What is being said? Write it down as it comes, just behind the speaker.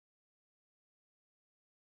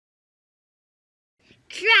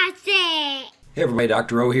Trust it! Hey everybody,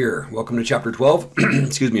 Dr. O here. Welcome to Chapter 12,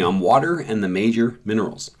 excuse me, on water and the major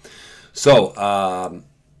minerals. So,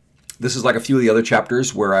 this is like a few of the other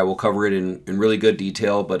chapters where I will cover it in really good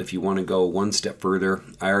detail, but if you want to go one step further,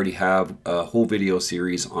 I already have a whole video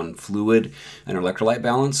series on fluid and electrolyte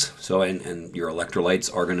balance. So, and your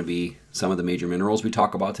electrolytes are going to be some of the major minerals we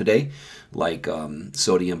talk about today, like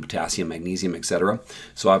sodium, potassium, magnesium, etc.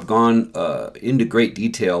 So I've gone into great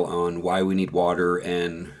detail on why we need water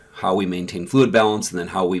and how we maintain fluid balance, and then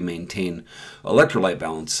how we maintain electrolyte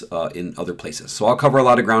balance in other places. So I'll cover a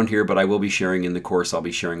lot of ground here, but I will be sharing in the course. I'll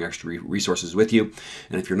be sharing extra resources with you.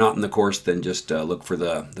 And if you're not in the course, then just look for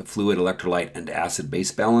the fluid, electrolyte, and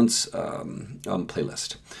acid-base balance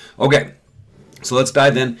playlist. Okay, so let's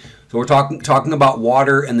dive in. So we're talking about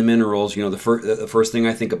water and the minerals. You know, the first thing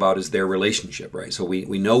I think about is their relationship, right? So we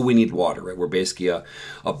know we need water, right? We're basically a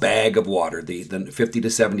bag of water. The 50 to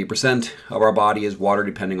 70% of our body is water,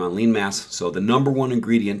 depending on lean mass. So the number one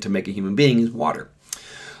ingredient to make a human being is water.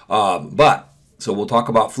 So we'll talk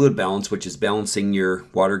about fluid balance, which is balancing your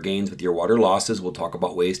water gains with your water losses. We'll talk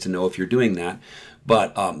about ways to know if you're doing that.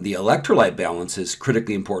 But the electrolyte balance is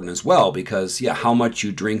critically important as well, because how much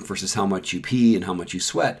you drink versus how much you pee and how much you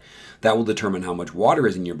sweat, that will determine how much water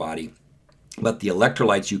is in your body. But the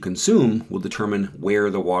electrolytes you consume will determine where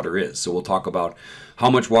the water is. So we'll talk about how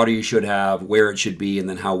much water you should have, where it should be, and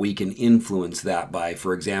then how we can influence that by,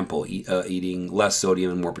 for example, eating less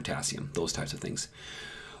sodium and more potassium, those types of things.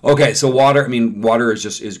 Okay, so water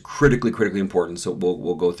is critically important. So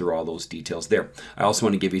we'll go through all those details there. I also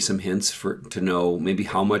want to give you some hints to know maybe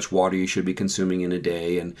how much water you should be consuming in a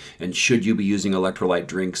day, and should you be using electrolyte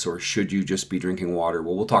drinks, or should you just be drinking water?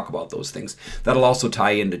 Well, we'll talk about those things. That'll also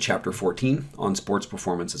tie into Chapter 14 on sports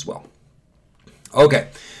performance as well. Okay.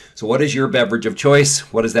 So what is your beverage of choice?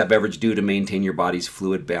 What does that beverage do to maintain your body's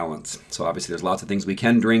fluid balance? So obviously there's lots of things we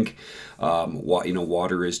can drink.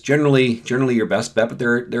 Water is generally your best bet, but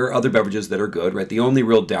there are other beverages that are good, right? The only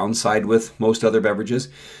real downside with most other beverages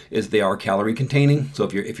is they are calorie containing. So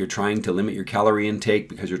if you're trying to limit your calorie intake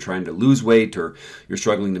because you're trying to lose weight, or you're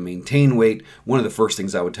struggling to maintain weight, one of the first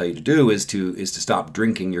things I would tell you to do is to stop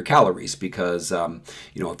drinking your calories, because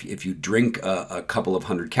if you drink a couple of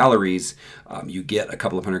hundred calories, you get a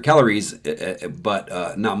couple of hundred calories,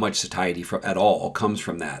 but not much satiety at all comes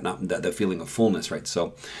from that, not the feeling of fullness, right?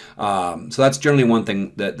 So that's generally one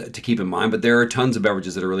thing that to keep in mind. But there are tons of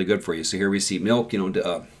beverages that are really good for you. So here we see milk.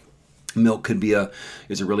 Milk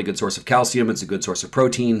is a really good source of calcium. It's a good source of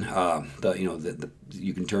protein.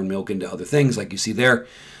 You can turn milk into other things, like you see there.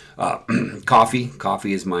 Coffee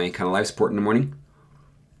is my kind of life support in the morning.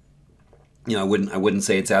 I wouldn't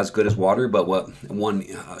say it's as good as water, but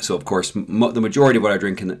so of course the majority of what I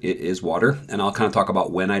drink is water, and I'll kind of talk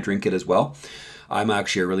about when I drink it as well. I'm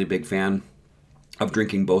actually a really big fan of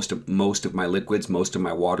drinking most of my liquids, most of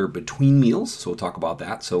my water between meals. So we'll talk about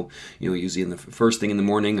that. So usually in the first thing in the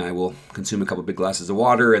morning, I will consume a couple big glasses of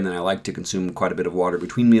water, and then I like to consume quite a bit of water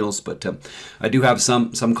between meals. But I do have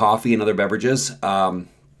some coffee and other beverages. One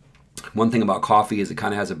thing about coffee is it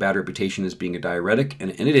kind of has a bad reputation as being a diuretic,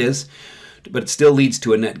 and it is. But it still leads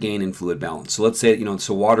to a net gain in fluid balance. So let's say,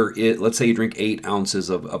 let's say you drink 8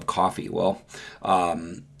 ounces of coffee. Well,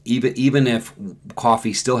 even if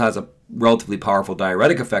coffee still has a relatively powerful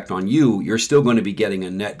diuretic effect on you, you're still going to be getting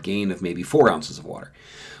a net gain of maybe 4 ounces of water.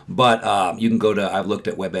 But you can go to, I've looked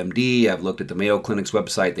at WebMD, I've looked at the Mayo Clinic's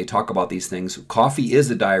website. They talk about these things. Coffee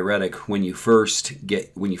is a diuretic when you first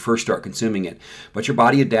start consuming it, but your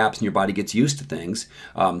body adapts and your body gets used to things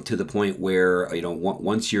to the point where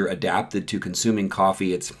once you're adapted to consuming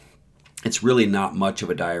coffee, it's really not much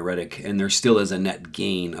of a diuretic, and there still is a net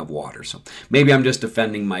gain of water. So maybe I'm just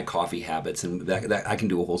defending my coffee habits, and that I can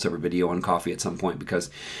do a whole separate video on coffee at some point,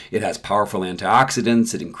 because it has powerful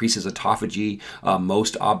antioxidants. It increases autophagy.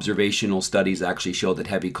 Most observational studies actually show that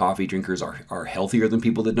heavy coffee drinkers are healthier than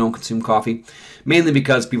people that don't consume coffee, mainly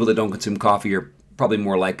because people that don't consume coffee are probably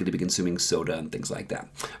more likely to be consuming soda and things like that.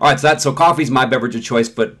 All right, so coffee's my beverage of choice,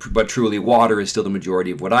 but truly water is still the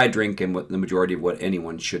majority of what I drink, and the majority of what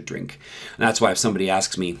anyone should drink. And that's why if somebody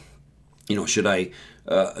asks me, should I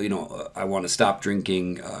want to stop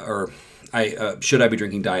drinking, should I be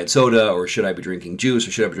drinking diet soda, or should I be drinking juice,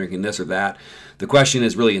 or should I be drinking this or that? The question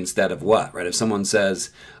is really instead of what, right? If someone says,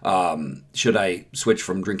 should I switch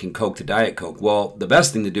from drinking Coke to Diet Coke? Well, the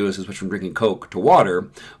best thing to do is to switch from drinking Coke to water,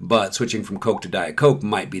 but switching from Coke to Diet Coke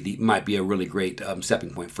might be a really great stepping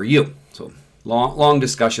point for you. So long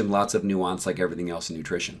discussion, lots of nuance, like everything else in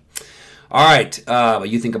nutrition. All right,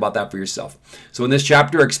 you think about that for yourself. So in this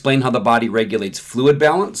chapter, explain how the body regulates fluid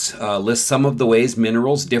balance, list some of the ways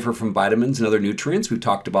minerals differ from vitamins and other nutrients. We've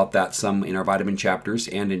talked about that some in our vitamin chapters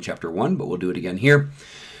and in chapter 1, but we'll do it again here.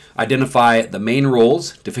 Identify the main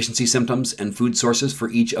roles, deficiency symptoms, and food sources for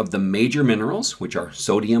each of the major minerals, which are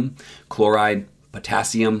sodium, chloride,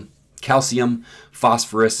 potassium, calcium,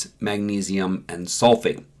 phosphorus, magnesium, and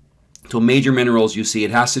sulfate. So major minerals, you see,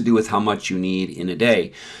 it has to do with how much you need in a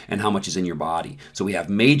day and how much is in your body. So we have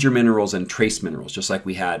major minerals and trace minerals, just like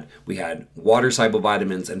we had water-soluble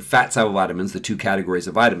vitamins and fat-soluble vitamins, the two categories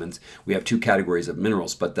of vitamins. We have two categories of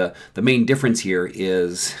minerals, but the main difference here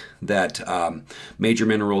is that major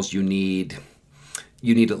minerals, you need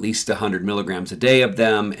at least 100 milligrams a day of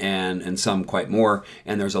them, and some quite more,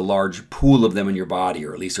 and there's a large pool of them in your body,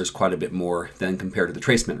 or at least there's quite a bit more than compared to the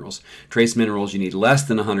trace minerals. Trace minerals, you need less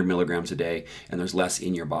than 100 milligrams a day, and there's less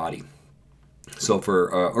in your body. So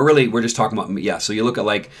or really, we're just talking about, yeah, so you look at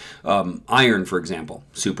like iron, for example,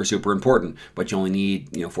 super, super important, but you only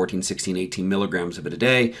need, 14, 16, 18 milligrams of it a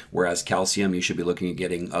day, whereas calcium, you should be looking at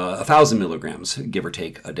getting 1,000 milligrams, give or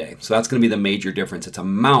take, a day. So that's going to be the major difference. It's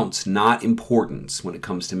amounts, not importance, when it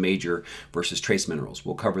comes to major versus trace minerals.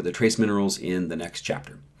 We'll cover the trace minerals in the next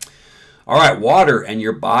chapter. All right, water and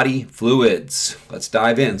your body fluids. Let's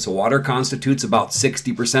dive in. So water constitutes about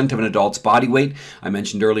 60% of an adult's body weight. I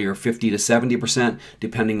mentioned earlier 50 to 70%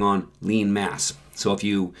 depending on lean mass. So if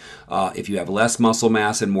you have less muscle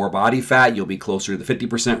mass and more body fat, you'll be closer to the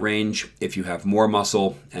 50% range. If you have more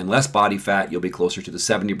muscle and less body fat, you'll be closer to the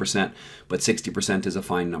 70%, but 60% is a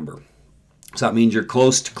fine number. So that means you're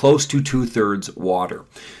close to 2/3 water.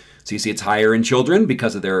 So you see it's higher in children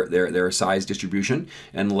because of their size distribution,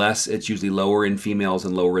 and it's usually lower in females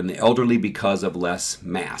and lower in the elderly because of less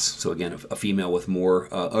mass. So again, a female with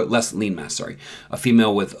less lean mass, a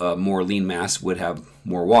female with more lean mass would have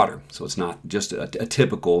more water. So it's not just a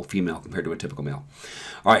typical female compared to a typical male.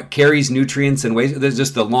 All right, carries nutrients and waste. There's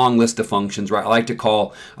just a long list of functions, right? I like to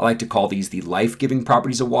call these the life-giving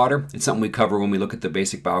properties of water. It's something we cover when we look at the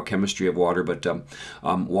basic biochemistry of water, but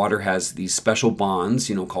water has these special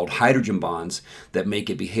bonds, called hydrogen bonds that make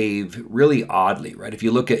it behave really oddly, right? If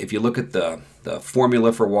you look at the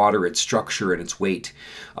formula for water, its structure and its weight,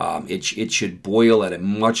 it should boil at a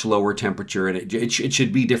much lower temperature, and it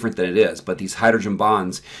should be different than it is. But these hydrogen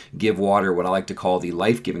bonds give water what I like to call the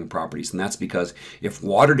life-giving properties, and that's because if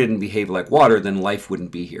water didn't behave like water, then life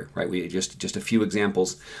wouldn't be here, right? We just a few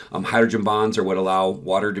examples. Hydrogen bonds are what allow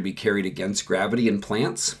water to be carried against gravity in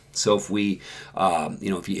plants. So if we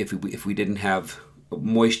didn't have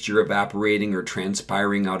moisture evaporating or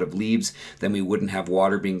transpiring out of leaves, then we wouldn't have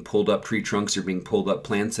water being pulled up tree trunks or being pulled up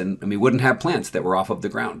plants, and we wouldn't have plants that were off of the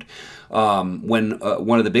ground. One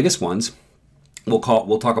of the biggest ones, we'll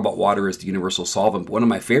talk about water as the universal solvent, but one of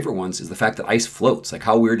my favorite ones is the fact that ice floats. Like,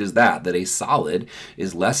 how weird is that a solid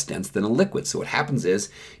is less dense than a liquid? So what happens is,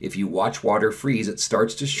 if you watch water freeze, it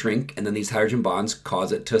starts to shrink, and then these hydrogen bonds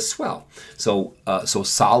cause it to swell. So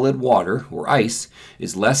solid water, or ice,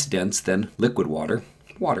 is less dense than liquid water.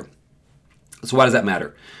 So why does that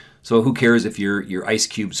matter? So who cares if your ice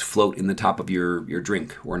cubes float in the top of your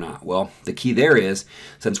drink or not? Well, the key there is,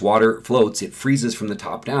 since water floats, it freezes from the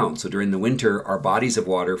top down. So during the winter, our bodies of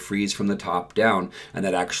water freeze from the top down, and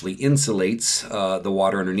that actually insulates the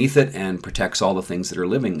water underneath it and protects all the things that are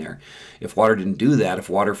living there. If water didn't do that, if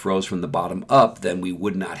water froze from the bottom up, then we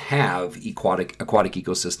would not have aquatic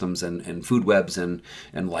ecosystems, and food webs, and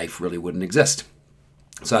life really wouldn't exist.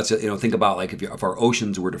 So that's, think about like if our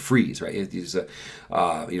oceans were to freeze, right?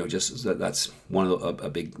 That's one of a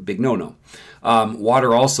big no-no.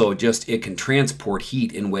 Water also it can transport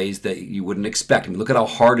heat in ways that you wouldn't expect. I mean, look at how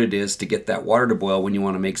hard it is to get that water to boil when you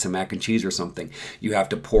want to make some mac and cheese or something. You have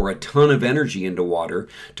to pour a ton of energy into water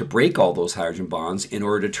to break all those hydrogen bonds in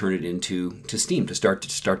order to turn it into steam, to start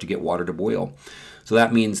to get water to boil. So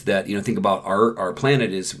that means that, think about our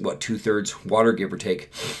planet is what, 2/3 water, give or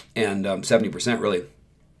take, and 70% really.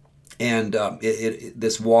 And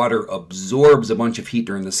this water absorbs a bunch of heat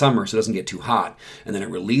during the summer, so it doesn't get too hot, and then it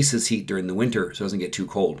releases heat during the winter, so it doesn't get too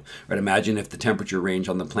cold. Right? Imagine if the temperature range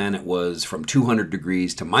on the planet was from 200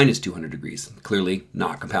 degrees to minus 200 degrees. Clearly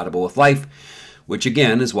not compatible with life, which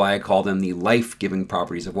again is why I call them the life-giving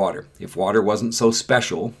properties of water. If water wasn't so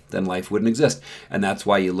special, then life wouldn't exist. And that's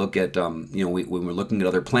why you look at, when we're looking at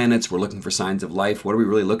other planets, we're looking for signs of life. What are we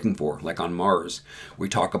really looking for? Like on Mars, we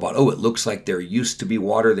talk about, it looks like there used to be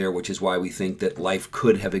water there, which is why we think that life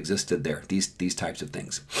could have existed there. These types of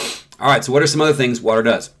things. All right, so what are some other things water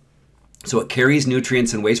does? So it carries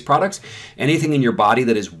nutrients and waste products. Anything in your body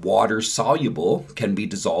that is water soluble can be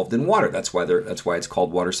dissolved in water. That's why it's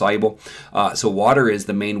called water soluble. So water is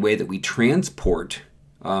the main way that we transport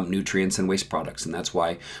nutrients and waste products, and that's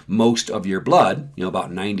why most of your blood,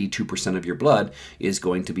 about 92% of your blood is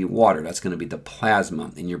going to be water. That's going to be the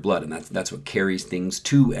plasma in your blood, and that's what carries things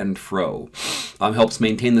to and fro. Helps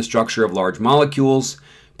maintain the structure of large molecules.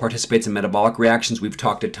 Participates in metabolic reactions. We've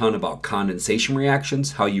talked a ton about condensation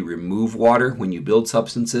reactions, how you remove water when you build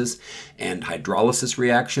substances, and hydrolysis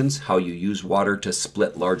reactions, how you use water to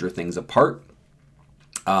split larger things apart.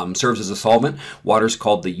 Serves as a solvent. Water is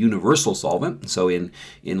called the universal solvent. So in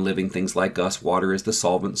living things like us, water is the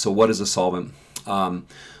solvent. So what is a solvent?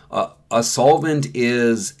 A solvent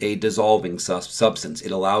is a dissolving substance.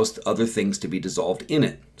 It allows other things to be dissolved in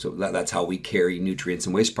it. So that's how we carry nutrients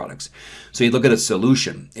and waste products. So you look at a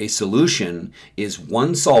solution. A solution is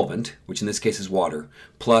one solvent, which in this case is water,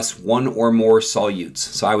 plus one or more solutes.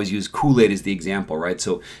 So I always use Kool-Aid as the example, right?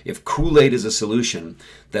 So if Kool-Aid is a solution,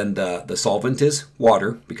 then the solvent is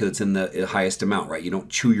water because it's in the highest amount, right? You don't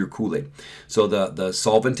chew your Kool-Aid. So the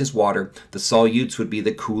solvent is water. The solutes would be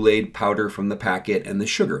the Kool-Aid powder from the packet and the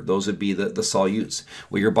sugar. Those would be the solutes.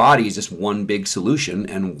 Well, your body is just one big solution,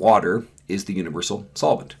 and water is the universal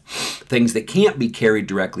solvent. Things that can't be carried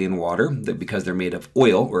directly in water, because they're made of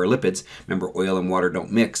oil or lipids, remember oil and water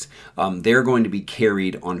don't mix, they're going to be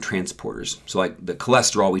carried on transporters. So like the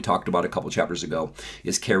cholesterol we talked about a couple chapters ago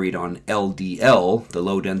is carried on LDL, the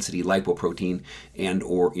low density lipoprotein, and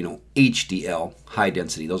or HDL, high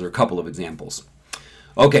density. Those are a couple of examples.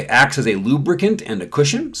 Okay, acts as a lubricant and a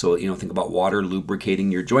cushion. So, think about water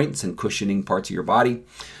lubricating your joints and cushioning parts of your body.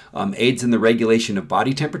 Aids in the regulation of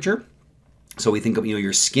body temperature. So we think of,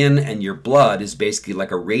 your skin and your blood is basically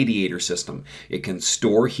like a radiator system. It can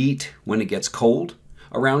store heat when it gets cold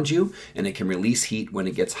around you, and it can release heat when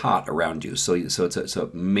it gets hot around you. So it's a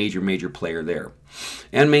major player there.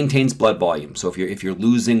 And maintains blood volume. So if you're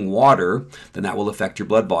losing water, then that will affect your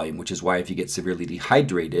blood volume, which is why if you get severely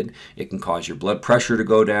dehydrated, it can cause your blood pressure to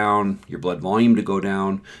go down, your blood volume to go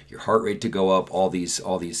down, your heart rate to go up, all these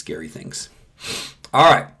scary things.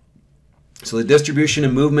 All right. So the distribution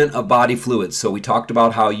and movement of body fluids. So we talked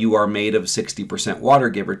about how you are made of 60% water,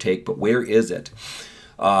 give or take, but where is it?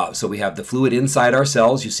 So we have the fluid inside our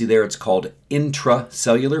cells. You see there it's called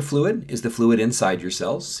intracellular fluid, is the fluid inside your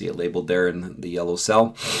cells. See it labeled there in the yellow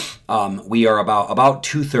cell. We are about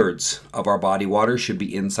 2/3 of our body water should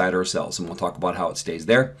be inside our cells, and we'll talk about how it stays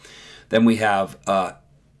there. Then we have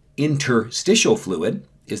interstitial fluid,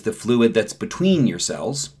 is the fluid that's between your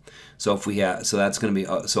cells. So that's going to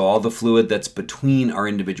be so all the fluid that's between our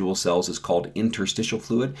individual cells is called interstitial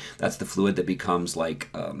fluid. That's the fluid that becomes like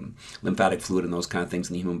lymphatic fluid and those kind of things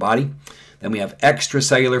in the human body. Then we have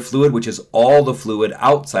extracellular fluid, which is all the fluid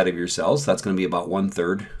outside of your cells. That's going to be about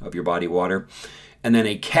 1/3 of your body water. And then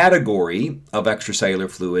a category of extracellular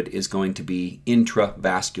fluid is going to be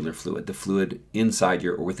intravascular fluid, the fluid inside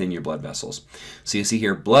or within your blood vessels. So you see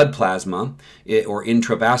here blood plasma or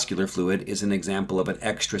intravascular fluid is an example of an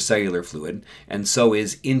extracellular fluid, and so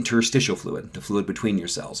is interstitial fluid, the fluid between your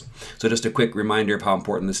cells. So just a quick reminder of how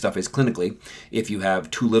important this stuff is clinically. If you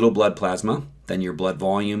have too little blood plasma, then your blood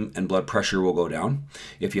volume and blood pressure will go down.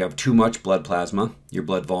 If you have too much blood plasma, your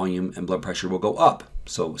blood volume and blood pressure will go up.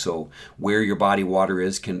 So where your body water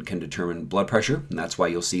is can determine blood pressure, and that's why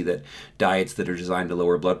you'll see that diets that are designed to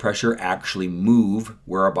lower blood pressure actually move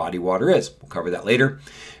where our body water is. We'll cover that later.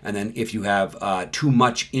 And then if you have too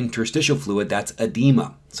much interstitial fluid, that's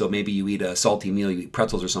edema. So maybe you eat a salty meal, you eat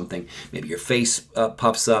pretzels or something, maybe your face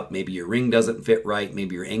puffs up, maybe your ring doesn't fit right,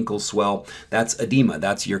 maybe your ankles swell. That's edema.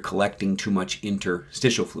 That's you're collecting too much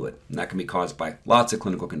interstitial fluid, and that can be caused by lots of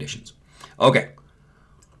clinical conditions. Okay.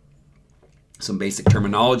 Some basic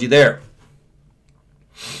terminology there.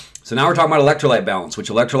 So now we're talking about electrolyte balance,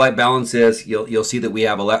 which electrolyte balance is, you'll see that we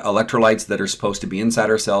have electrolytes that are supposed to be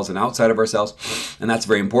inside our cells and outside of our cells, and that's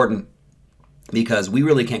very important because we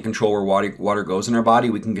really can't control where water goes in our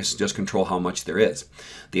body. We can just control how much there is.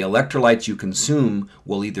 The electrolytes you consume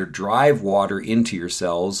will either drive water into your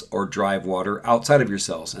cells or drive water outside of your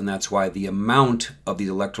cells, and that's why the amount of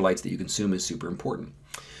these electrolytes that you consume is super important.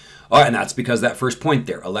 And that's because that first point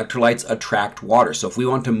there, electrolytes attract water. So if we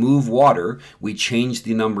want to move water, we change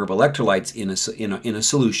the number of electrolytes in a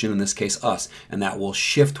solution, in this case us, and that will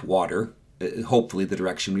shift water, hopefully the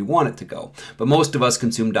direction we want it to go. But most of us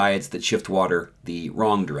consume diets that shift water the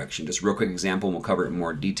wrong direction. Just a real quick example, and we'll cover it in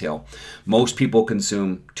more detail. Most people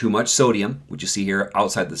consume too much sodium, which you see here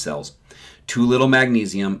outside the cells, too little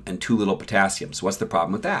magnesium, and too little potassium. So what's the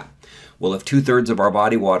problem with that? Well, if 2/3 of our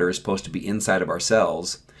body water is supposed to be inside of our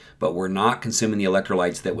cells, but we're not consuming the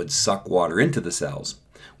electrolytes that would suck water into the cells,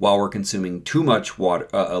 while we're consuming too much water,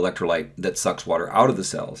 electrolyte that sucks water out of the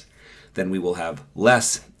cells, then we will have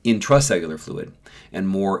less intracellular fluid and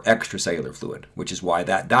more extracellular fluid, which is why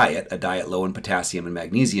that diet, a diet low in potassium and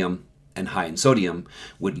magnesium and high in sodium,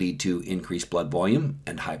 would lead to increased blood volume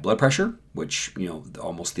and high blood pressure, which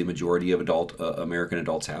almost the majority of American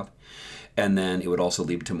adults have. And then it would also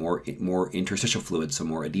lead to more interstitial fluid, so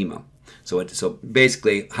more edema. So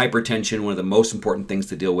basically, hypertension, one of the most important things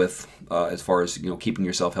to deal with as far as keeping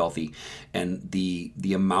yourself healthy, and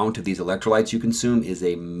the amount of these electrolytes you consume is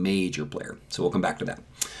a major player. So we'll come back to that.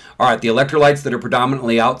 All right, the electrolytes that are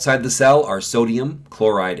predominantly outside the cell are sodium,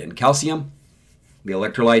 chloride, and calcium. The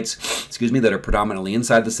electrolytes, that are predominantly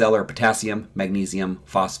inside the cell are potassium, magnesium,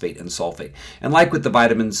 phosphate, and sulfate. And like with the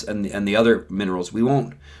vitamins and the other minerals, we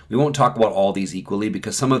won't talk about all these equally,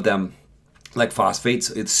 because some of them, like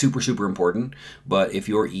phosphates, it's super, super important. But if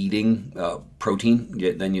you're eating protein,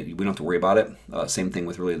 then we don't have to worry about it. Same thing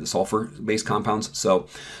with really the sulfur-based compounds. So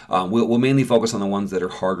we'll mainly focus on the ones that are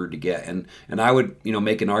harder to get. And I would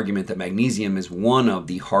make an argument that magnesium is one of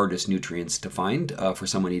the hardest nutrients to find for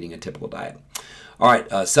someone eating a typical diet. All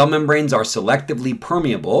right, cell membranes are selectively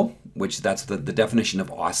permeable, which that's the definition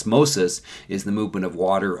of osmosis, is the movement of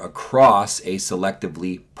water across a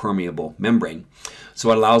selectively permeable membrane.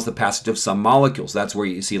 So it allows the passage of some molecules. That's where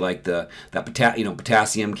you see like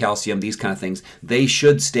potassium, calcium, these kind of things. They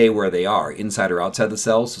should stay where they are, inside or outside the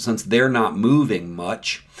cells. So since they're not moving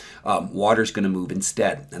much, water's going to move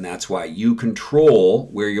instead. And that's why you control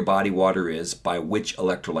where your body water is by which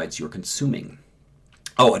electrolytes you're consuming.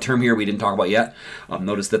 Oh, a term here we didn't talk about yet.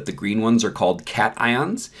 Notice that the green ones are called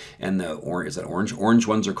cations, and the orange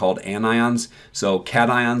ones are called anions. So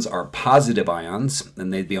cations are positive ions,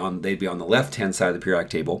 and they'd be on the left-hand side of the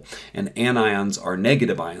periodic table, and anions are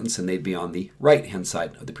negative ions, and they'd be on the right-hand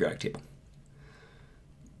side of the periodic table.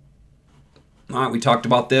 All right, we talked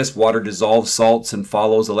about this. Water dissolves salts and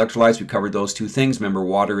follows electrolytes. We covered those two things. Remember,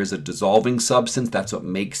 water is a dissolving substance. That's what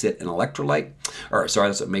makes it an electrolyte. That's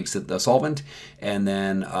what makes it the solvent. And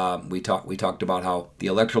then we talked about how the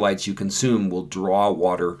electrolytes you consume will draw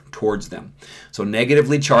water towards them. So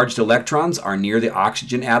negatively charged electrons are near the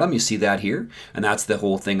oxygen atom. You see that here. And that's the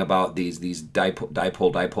whole thing about these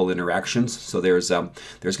dipole-dipole interactions. So there's going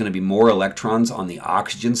to be more electrons on the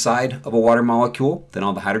oxygen side of a water molecule than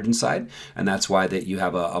on the hydrogen side. And that's why that you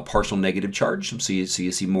have a partial negative charge. So you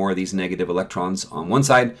see more of these negative electrons on one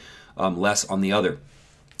side, less on the other.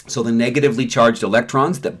 So the negatively charged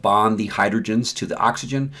electrons that bond the hydrogens to the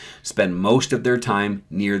oxygen spend most of their time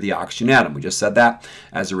near the oxygen atom. We just said that.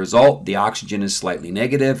 As a result, the oxygen is slightly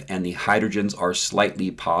negative and the hydrogens are slightly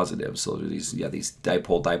positive. So these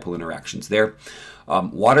dipole-dipole interactions there.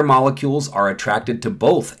 Water molecules are attracted to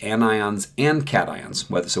both anions and cations,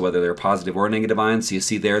 whether they're positive or negative ions. So you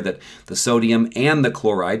see there that the sodium and the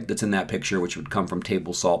chloride that's in that picture, which would come from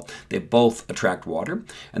table salt, they both attract water.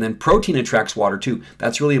 And then protein attracts water too.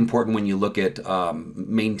 That's really important when you look at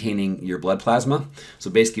maintaining your blood plasma. So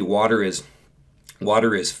basically water is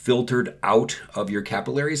filtered out of your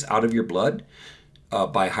capillaries, out of your blood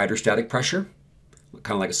by hydrostatic pressure,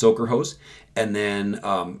 kind of like a soaker hose. And then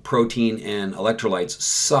protein and electrolytes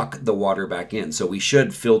suck the water back in. So we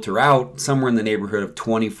should filter out somewhere in the neighborhood of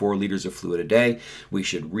 24 liters of fluid a day. We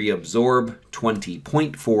should reabsorb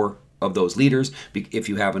 20.4 of those liters if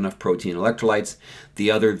you have enough protein and electrolytes. The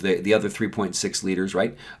other 3.6 liters,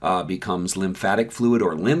 right, becomes lymphatic fluid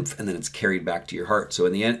or lymph, and then it's carried back to your heart. So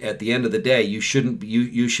at the end of the day, you should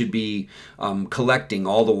be collecting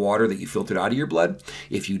all the water that you filtered out of your blood.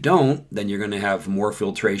 If you don't, then you're going to have more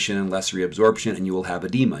filtration and less reabsorption, and you will have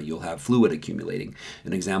edema. You'll have fluid accumulating.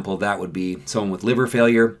 An example of that would be someone with liver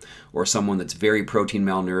failure or someone that's very protein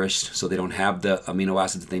malnourished, so they don't have the amino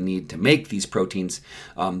acids they need to make these proteins.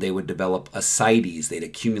 They would develop ascites. They'd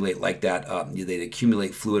accumulate like that. They'd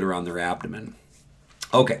accumulate fluid around their abdomen.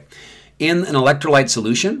 Okay. In an electrolyte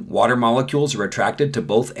solution, water molecules are attracted to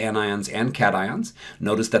both anions and cations.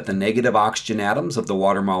 Notice that the negative oxygen atoms of the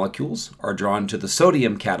water molecules are drawn to the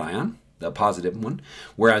sodium cation, the positive one,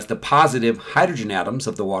 whereas the positive hydrogen atoms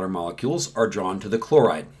of the water molecules are drawn to the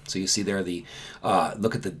chloride. So you see there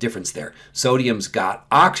look at the difference there. Sodium's got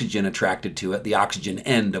oxygen attracted to it, the oxygen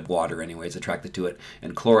end of water anyway is attracted to it,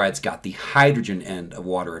 and chloride's got the hydrogen end of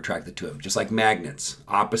water attracted to it. Just like magnets,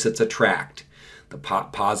 opposites attract. The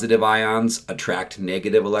positive ions attract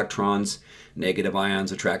negative electrons, negative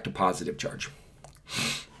ions attract a positive charge.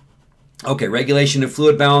 Okay, regulation of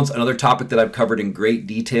fluid balance, another topic that I've covered in great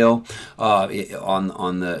detail on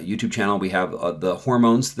the YouTube channel. We have the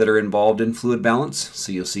hormones that are involved in fluid balance.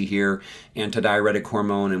 So you'll see here antidiuretic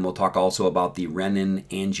hormone, and we'll talk also about the renin,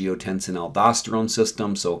 angiotensin, aldosterone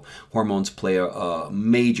system. So hormones play a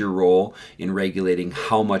major role in regulating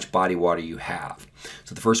how much body water you have.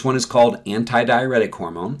 So the first one is called antidiuretic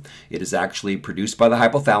hormone. It is actually produced by the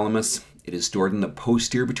hypothalamus. It is stored in the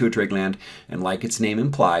posterior pituitary gland, and like its name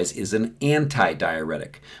implies, is an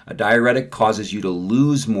antidiuretic. A diuretic causes you to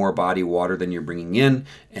lose more body water than you're bringing in.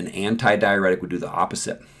 An antidiuretic would do the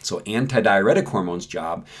opposite. So antidiuretic hormone's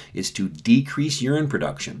job is to decrease urine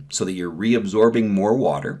production so that you're reabsorbing more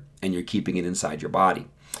water and you're keeping it inside your body.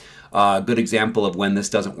 A good example of when this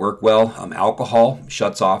doesn't work well, alcohol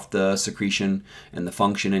shuts off the secretion and the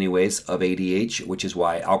function anyways of ADH, which is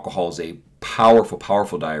why alcohol is a powerful,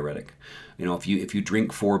 powerful diuretic. You know, if you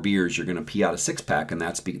drink 4 beers, you're going to pee out a 6-pack, and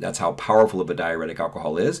that's how powerful of a diuretic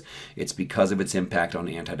alcohol is. It's because of its impact on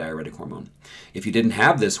antidiuretic hormone. If you didn't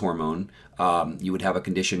have this hormone, you would have a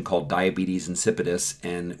condition called diabetes insipidus,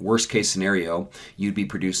 and worst case scenario, you'd be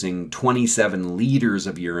producing 27 liters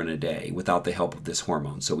of urine a day without the help of this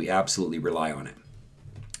hormone. So we absolutely rely on it.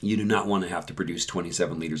 You do not want to have to produce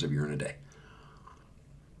 27 liters of urine a day.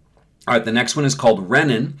 All right, the next one is called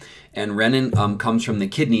renin, and renin comes from the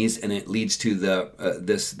kidneys, and it leads to the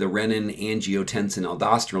renin, angiotensin,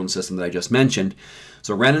 aldosterone system that I just mentioned.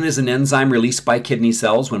 So renin is an enzyme released by kidney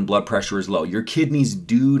cells when blood pressure is low. Your kidneys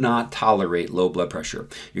do not tolerate low blood pressure.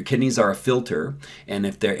 Your kidneys are a filter, and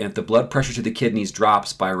if the blood pressure to the kidneys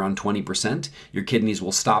drops by around 20%, your kidneys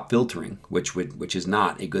will stop filtering, which is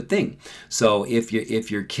not a good thing. So if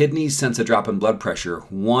your kidneys sense a drop in blood pressure,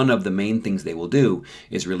 one of the main things they will do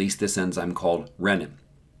is release this enzyme called renin.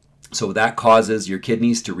 So that causes your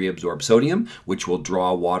kidneys to reabsorb sodium, which will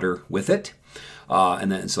draw water with it.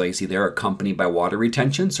 And then, so you see they're accompanied by water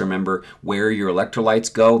retention. So remember, where your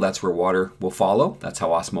electrolytes go, that's where water will follow. That's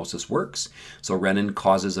how osmosis works. So renin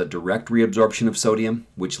causes a direct reabsorption of sodium,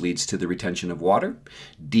 which leads to the retention of water,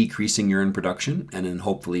 decreasing urine production, and then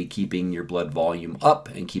hopefully keeping your blood volume up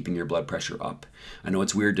and keeping your blood pressure up. I know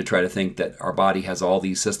it's weird to try to think that our body has all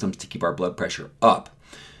these systems to keep our blood pressure up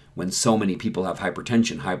when so many people have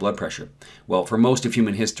hypertension, high blood pressure. Well, for most of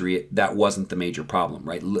human history, that wasn't the major problem,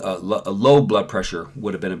 right? A low blood pressure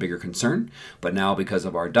would have been a bigger concern, but now because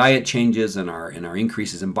of our diet changes and our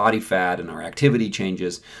increases in body fat and our activity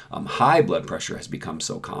changes, high blood pressure has become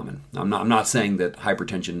so common. I'm not saying that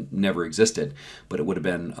hypertension never existed, but it would have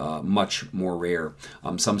been much more rare.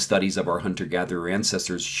 Some studies of our hunter-gatherer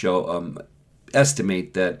ancestors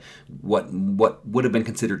estimate that what would have been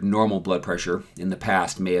considered normal blood pressure in the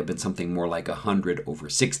past may have been something more like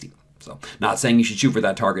 100/60. So not saying you should shoot for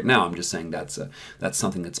that target now. I'm just saying that's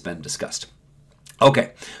something that's been discussed.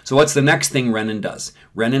 Okay, so what's the next thing renin does?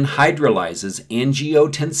 Renin hydrolyzes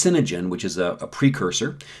angiotensinogen, which is a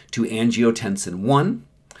precursor to angiotensin 1,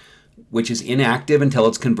 which is inactive until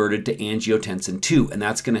it's converted to angiotensin 2, and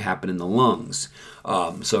that's going to happen in the lungs.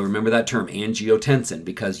 So remember that term, angiotensin,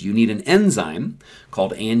 because you need an enzyme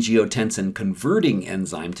called angiotensin converting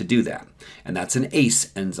enzyme to do that. And that's an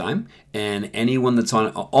ACE enzyme, and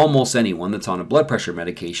almost anyone that's on a blood pressure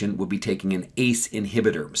medication would be taking an ACE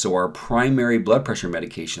inhibitor. So our primary blood pressure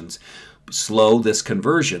medications slow this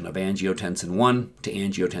conversion of angiotensin 1 to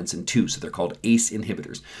angiotensin 2. So they're called ACE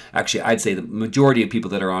inhibitors. Actually, I'd say the majority of people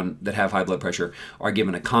that have high blood pressure are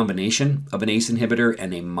given a combination of an ACE inhibitor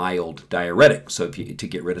and a mild diuretic, so to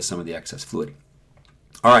get rid of some of the excess fluid.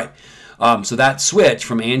 All right. So that switch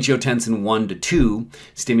from angiotensin 1 to 2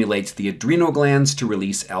 stimulates the adrenal glands to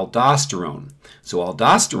release aldosterone. So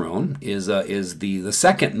aldosterone is the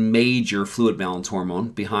second major fluid balance hormone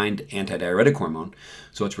behind antidiuretic hormone.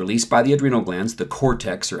 So it's released by the adrenal glands, the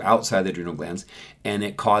cortex or outside the adrenal glands, and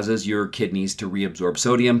it causes your kidneys to reabsorb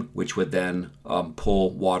sodium, which would then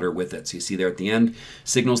pull water with it. So you see there at the end,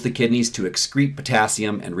 signals the kidneys to excrete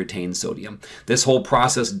potassium and retain sodium. This whole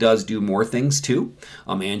process does do more things too.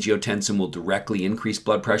 Angiotensin will directly increase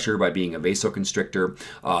blood pressure by being a vasoconstrictor.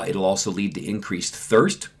 It'll also lead to increased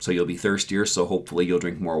thirst, so you'll be thirstier, so hopefully you'll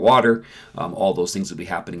drink more water. All those things will be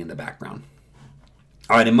happening in the background.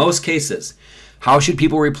 All right, in most cases, how should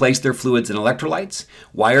people replace their fluids and electrolytes?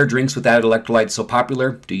 Why are drinks without electrolytes so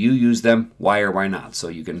popular? Do you use them? Why or why not? So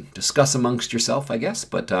you can discuss amongst yourself, I guess.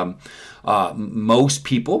 But most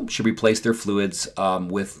people should replace their fluids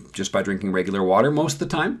just by drinking regular water most of the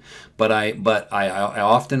time. But I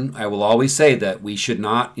will always say that we should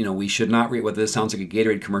not, whether this sounds like a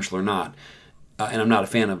Gatorade commercial or not. And I'm not a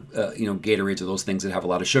fan of Gatorades or those things that have a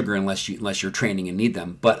lot of sugar unless you're training and need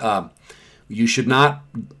them. But you should not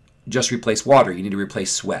just replace water. You need to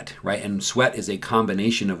replace sweat, right? And sweat is a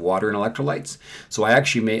combination of water and electrolytes. So I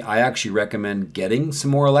actually recommend getting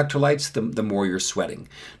some more electrolytes the more you're sweating.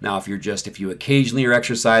 Now, if you occasionally are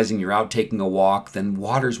exercising, you're out taking a walk, then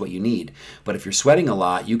water is what you need. But if you're sweating a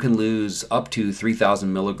lot, you can lose up to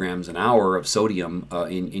 3,000 milligrams an hour of sodium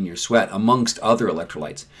in your sweat, amongst other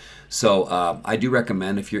electrolytes. So I do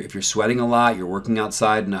recommend if you're sweating a lot, you're working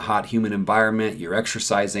outside in a hot, humid environment, you're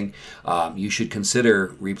exercising, you should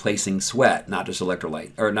consider replacing sweat, not just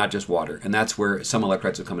electrolyte or not just water, and that's where some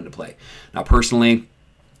electrolytes will come into play. Now, personally,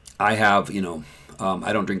 I have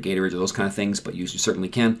I don't drink Gatorade or those kind of things, but you certainly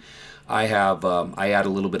can. I add a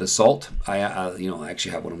little bit of salt. I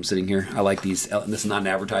actually have one of them sitting here. I like these. This is not an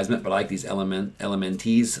advertisement, but I like these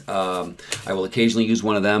Elementees. I will occasionally use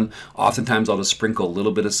one of them. Oftentimes, I'll just sprinkle a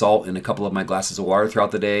little bit of salt in a couple of my glasses of water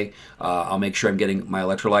throughout the day. I'll make sure I'm getting my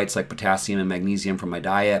electrolytes like potassium and magnesium from my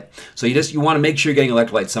diet. So you want to make sure you're getting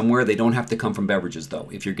electrolytes somewhere. They don't have to come from beverages, though.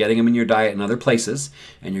 If you're getting them in your diet in other places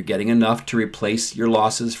and you're getting enough to replace your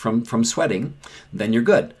losses from sweating, then you're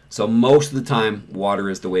good. So most of the time, water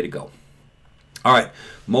is the way to go. All right,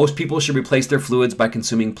 most people should replace their fluids by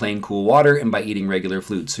consuming plain cool water and by eating regular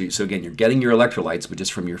foods. So again, you're getting your electrolytes, but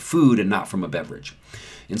just from your food and not from a beverage.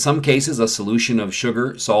 In some cases, a solution of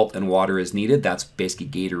sugar, salt, and water is needed. That's basically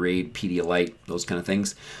Gatorade, Pedialyte, those kind of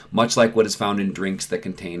things, much like what is found in drinks that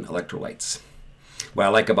contain electrolytes. What I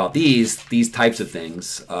like about these types of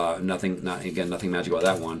things, nothing magic about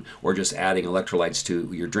that one, or just adding electrolytes to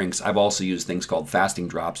your drinks. I've also used things called fasting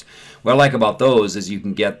drops. What I like about those is you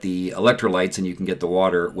can get the electrolytes and you can get the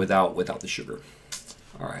water without the sugar.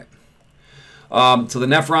 All right. So the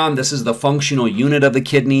nephron, this is the functional unit of the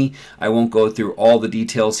kidney. I won't go through all the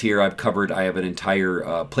details here. I have an entire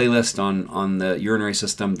playlist on the urinary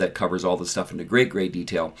system that covers all the stuff into great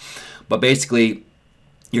detail. But basically,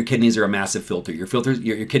 your kidneys are a massive filter. Your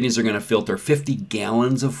kidneys are going to filter 50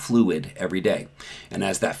 gallons of fluid every day. And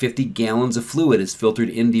as that 50 gallons of fluid is filtered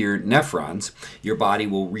into your nephrons, your body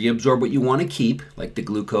will reabsorb what you want to keep, like the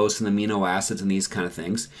glucose and the amino acids and these kind of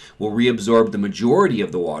things, will reabsorb the majority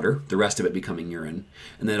of the water, the rest of it becoming urine,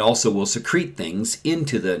 and then it also will secrete things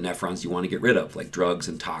into the nephrons you want to get rid of, like drugs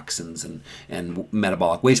and toxins and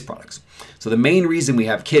metabolic waste products. So the main reason we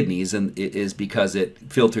have kidneys is because it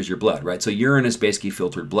filters your blood, right? So urine is basically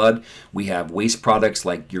filtered blood. We have waste products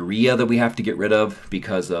like urea that we have to get rid of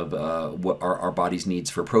because of what our body's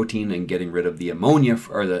needs for protein and getting rid of the ammonia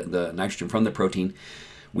or the nitrogen from the protein.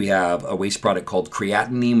 We have a waste product called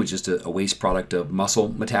creatinine, which is a waste product of muscle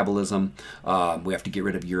metabolism. We have to get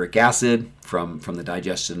rid of uric acid from the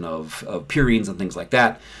digestion of purines and things like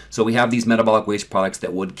that. So we have these metabolic waste products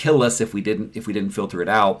that would kill us if we didn't filter it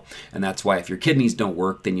out. And that's why if your kidneys don't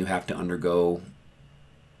work, then you have to undergo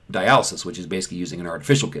dialysis, which is basically using an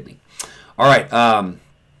artificial kidney. All right.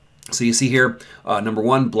 So you see here, number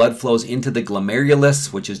one, blood flows into the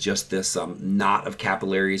glomerulus, which is just this knot of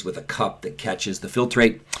capillaries with a cup that catches the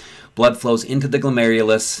filtrate. Blood flows into the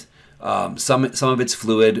glomerulus. Some of its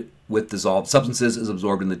fluid with dissolved substances is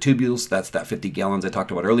absorbed in the tubules. That's that 50 gallons I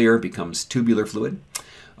talked about earlier, becomes tubular fluid.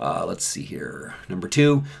 Let's see here. Number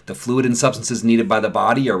two, the fluid and substances needed by the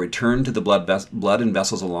body are returned to the blood and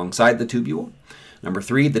vessels alongside the tubule. Number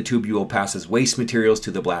three, the tubule passes waste materials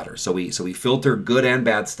to the bladder. So we filter good and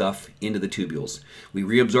bad stuff into the tubules. We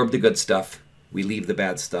reabsorb the good stuff, we leave the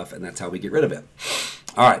bad stuff, and that's how we get rid of it.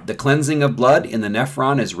 All right, the cleansing of blood in the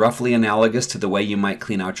nephron is roughly analogous to the way you might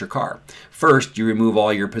clean out your car. First, you remove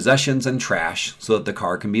all your possessions and trash so that the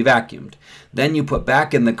car can be vacuumed. Then you put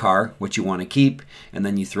back in the car what you want to keep, and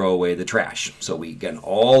then you throw away the trash. So we get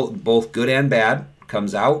both good and bad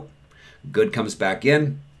comes out, good comes back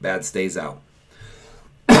in, bad stays out.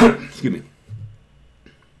 Excuse me.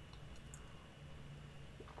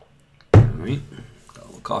 All right, got a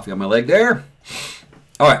little coffee on my leg there.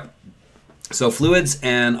 All right, so fluids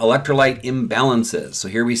and electrolyte imbalances. So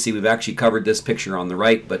here we see we've actually covered this picture on the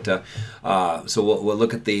right, but so we'll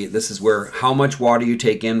look at this is where how much water you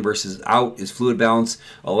take in versus out is fluid balance.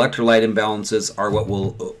 Electrolyte imbalances are what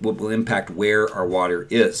will impact where our water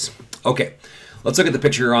is. Okay, let's look at the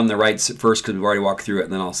picture on the right first because we've already walked through it,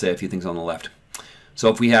 and then I'll say a few things on the left. So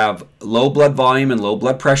if we have low blood volume and low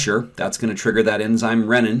blood pressure, that's going to trigger that enzyme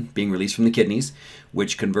renin being released from the kidneys,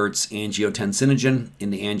 which converts angiotensinogen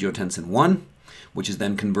into angiotensin 1, which is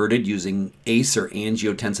then converted using ACE or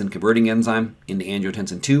angiotensin converting enzyme into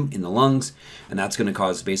angiotensin 2 in the lungs, and that's going to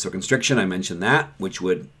cause vasoconstriction. I mentioned that, which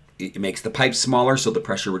would it makes the pipes smaller, so the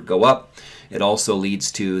pressure would go up. It also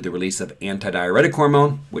leads to the release of antidiuretic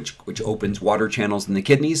hormone, which opens water channels in the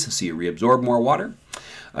kidneys, so you reabsorb more water.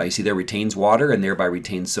 You see there, retains water and thereby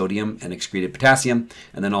retains sodium and excreted potassium.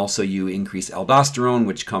 And then also you increase aldosterone,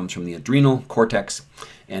 which comes from the adrenal cortex,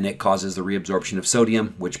 and it causes the reabsorption of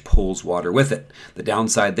sodium, which pulls water with it. The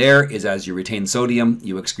downside there is as you retain sodium,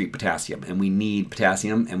 you excrete potassium, and we need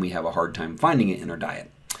potassium, and we have a hard time finding it in our diet.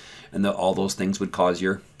 And all those things would cause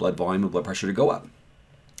your blood volume and blood pressure to go up.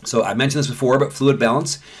 So I mentioned this before, but fluid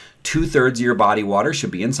balance, 2/3 of your body water should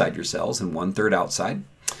be inside your cells and 1/3 outside.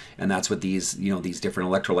 And that's what these different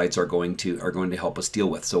electrolytes are going to help us deal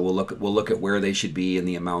with. So we'll look at where they should be and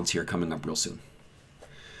the amounts here coming up real soon.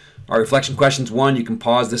 All right, reflection questions 1, you can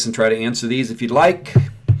pause this and try to answer these if you'd like.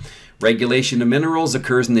 Regulation of minerals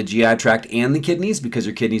occurs in the GI tract and the kidneys because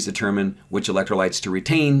your kidneys determine which electrolytes to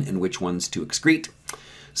retain and which ones to excrete.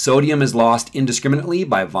 Sodium is lost indiscriminately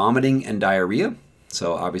by vomiting and diarrhea.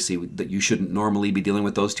 So obviously that you shouldn't normally be dealing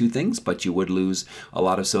with those two things, but you would lose a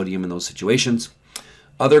lot of sodium in those situations.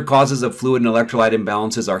 Other causes of fluid and electrolyte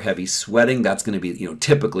imbalances are heavy sweating. That's going to be,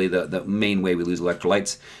 typically the main way we lose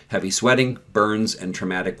electrolytes. Heavy sweating, burns, and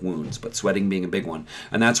traumatic wounds, but sweating being a big one.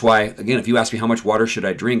 And that's why, again, if you ask me how much water should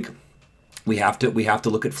I drink, we have to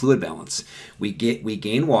look at fluid balance. We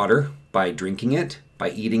gain water by drinking it,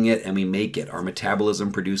 by eating it, and we make it. Our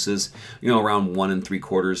metabolism produces, around 1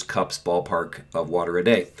 3/4 cups ballpark of water a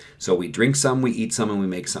day. So we drink some, we eat some, and we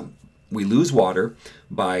make some. We lose water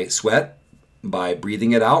by sweat, by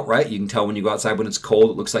breathing it out, right? You can tell when you go outside when it's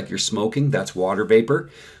cold, it looks like you're smoking. That's water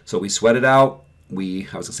vapor. So we sweat it out. We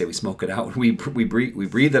smoke it out. We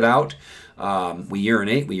breathe it out. We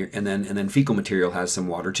urinate. And then fecal material has some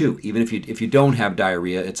water too. Even if you don't have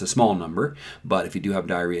diarrhea, it's a small number. But if you do have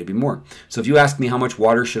diarrhea, it'd be more. So if you ask me how much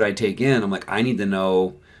water should I take in, I'm like, I need to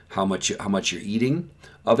know how much you're eating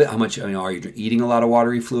of it. How much are you eating a lot of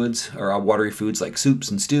watery fluids or watery foods like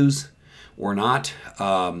soups and stews? Or not,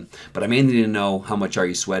 but I mainly need to know how much are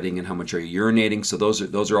you sweating and how much are you urinating. So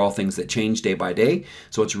those are all things that change day by day.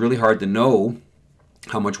 So it's really hard to know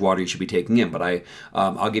how much water you should be taking in. But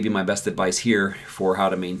I'll give you my best advice here for how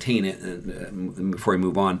to maintain it. And before we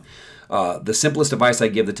move on, the simplest advice I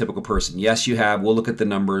give the typical person: yes, we'll look at the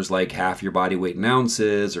numbers like half your body weight in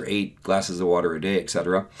ounces or 8 glasses of water a day,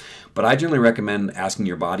 etc. But I generally recommend asking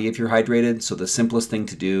your body if you're hydrated. So the simplest thing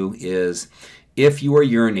to do is, if you are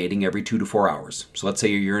urinating every 2 to 4 hours, so let's say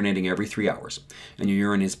you're urinating every 3 hours, and your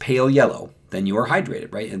urine is pale yellow, then you are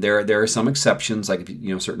hydrated, right? And there are some exceptions, like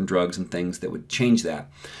certain drugs and things that would change that.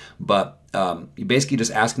 But you're basically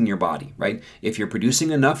just asking your body, right? If you're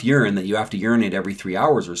producing enough urine that you have to urinate every 3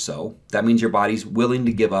 hours or so, that means your body's willing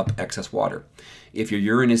to give up excess water. If your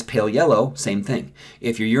urine is pale yellow, same thing.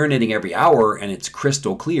 If you're urinating every hour and it's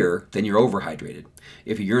crystal clear, then you're overhydrated.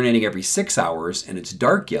 If you're urinating every 6 hours and it's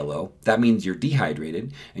dark yellow, that means you're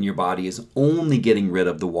dehydrated and your body is only getting rid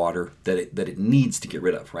of the water that it needs to get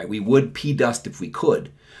rid of, right? We would pee dust if we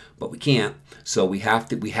could, but we can't. So we have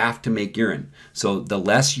to make urine. So the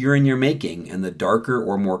less urine you're making and the darker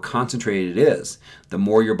or more concentrated it is, the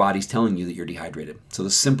more your body's telling you that you're dehydrated. So the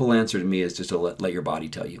simple answer to me is just to let your body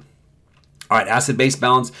tell you. All right, acid-base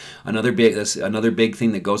balance, another big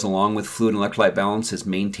thing that goes along with fluid and electrolyte balance is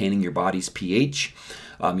maintaining your body's pH.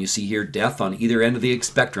 You see here death on either end of the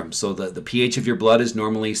spectrum. So the pH of your blood is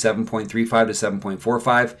normally 7.35 to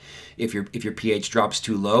 7.45. If your pH drops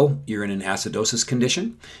too low, you're in an acidosis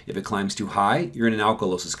condition. If it climbs too high, you're in an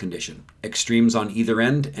alkalosis condition. Extremes on either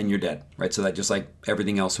end and you're dead, right? So that just like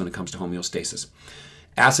everything else when it comes to homeostasis.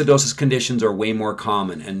 Acidosis conditions are way more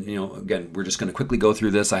common, and again, we're just going to quickly go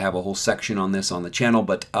through this. I have a whole section on this on the channel,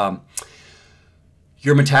 but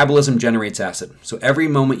your metabolism generates acid. So every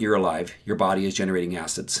moment you're alive, your body is generating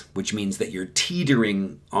acids, which means that you're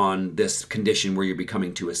teetering on this condition where you're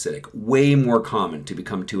becoming too acidic. Way more common to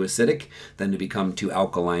become too acidic than to become too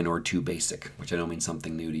alkaline or too basic, which I know means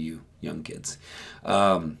something new to you young kids.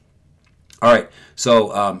 All right,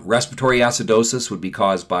 so respiratory acidosis would be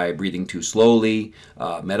caused by breathing too slowly.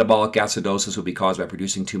 Metabolic acidosis would be caused by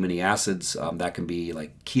producing too many acids. That can be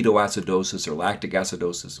like ketoacidosis or lactic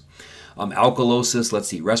acidosis. Alkalosis, let's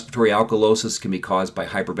see, respiratory alkalosis can be caused by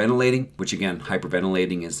hyperventilating, which again,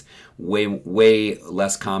 hyperventilating is way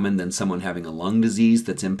less common than someone having a lung disease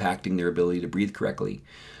that's impacting their ability to breathe correctly.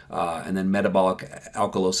 And then metabolic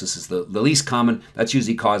alkalosis is the least common. That's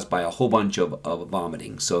usually caused by a whole bunch of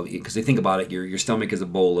vomiting. So, because you think about it, your stomach is a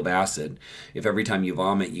bowl of acid. If every time you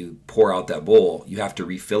vomit, you pour out that bowl, you have to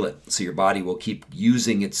refill it. So your body will keep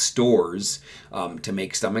using its stores to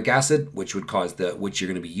make stomach acid, which would cause which you're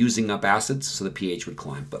going to be using up acids, so the pH would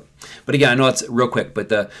climb. But again, I know it's real quick, but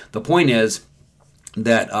the point is,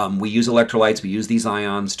 that we use electrolytes, we use these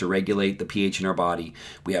ions to regulate the pH in our body.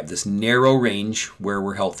 We have this narrow range where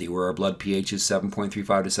we're healthy, where our blood pH is 7.35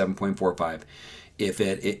 to 7.45.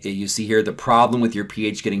 If you see here, the problem with your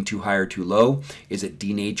pH getting too high or too low is it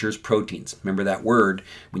denatures proteins. Remember that word,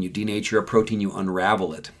 when you denature a protein, you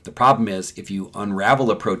unravel it. The problem is if you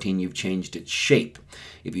unravel a protein, you've changed its shape.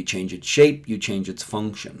 If you change its shape, you change its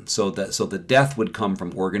function. So the death would come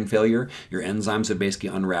from organ failure. Your enzymes would basically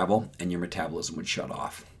unravel and your metabolism would shut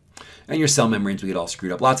off. And your cell membranes would get all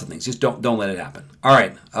screwed up. Lots of things. Just don't let it happen. All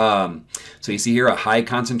right. So you see here a high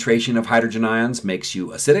concentration of hydrogen ions makes you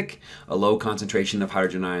acidic. A low concentration of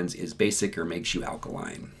hydrogen ions is basic or makes you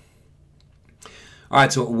alkaline. All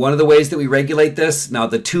right, so one of the ways that we regulate this, now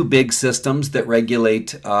the two big systems that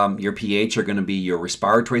regulate your pH are going to be your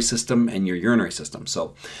respiratory system and your urinary system.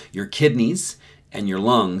 So your kidneys and your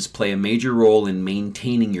lungs play a major role in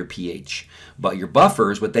maintaining your pH. But your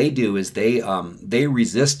buffers, what they do is they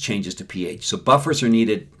resist changes to pH. So buffers are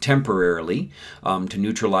needed temporarily to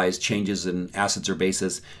neutralize changes in acids or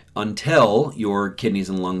bases until your kidneys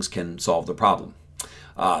and lungs can solve the problem.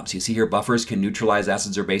 So you see here buffers can neutralize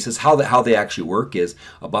acids or bases. How they actually work is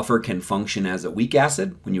a buffer can function as a weak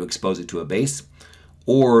acid when you expose it to a base,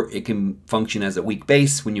 or it can function as a weak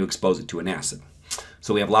base when you expose it to an acid.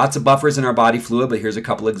 So we have lots of buffers in our body fluid, but here's a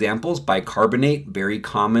couple examples. Bicarbonate, very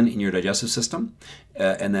common in your digestive system,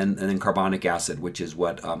 and then carbonic acid, which is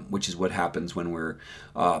what happens when we're.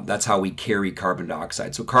 That's how we carry carbon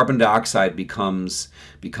dioxide. So carbon dioxide becomes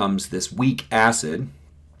this weak acid,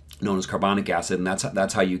 known as carbonic acid, and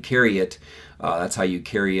that's how you carry it. That's how you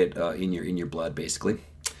carry it in your blood, basically.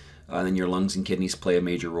 And then your lungs and kidneys play a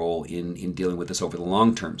major role in dealing with this over the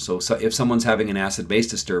long term. So if someone's having an acid-base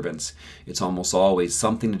disturbance, it's almost always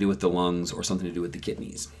something to do with the lungs or something to do with the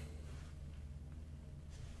kidneys.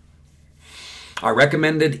 Our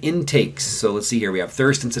recommended intakes. So let's see here. We have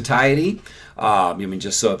thirst and satiety. I mean,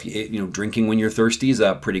 just so if you drinking when you're thirsty is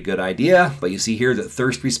a pretty good idea. But you see here that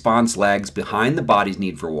thirst response lags behind the body's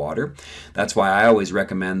need for water. That's why I always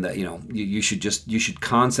recommend that you should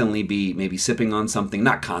constantly be maybe sipping on something,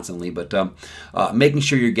 not constantly, but making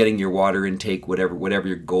sure you're getting your water intake, whatever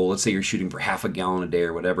your goal. Let's say you're shooting for half a gallon a day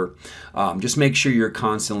or whatever. Just make sure you're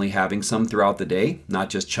constantly having some throughout the day, not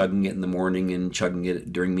just chugging it in the morning and chugging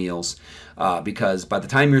it during meals. Because by the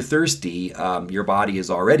time you're thirsty, your body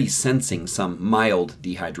is already sensing some mild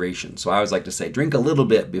dehydration. So I always like to say, drink a little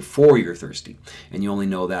bit before you're thirsty, and you only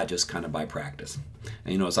know that just kind of by practice.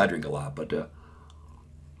 And you notice I drink a lot, but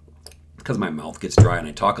because my mouth gets dry and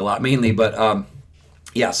I talk a lot mainly. But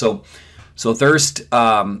yeah, so thirst,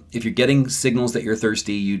 if you're getting signals that you're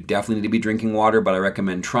thirsty, you definitely need to be drinking water, but I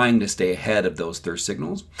recommend trying to stay ahead of those thirst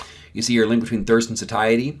signals. You see your link between thirst and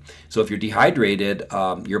satiety. So if you're dehydrated,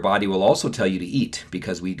 your body will also tell you to eat,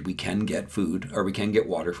 because we can get food, or we can get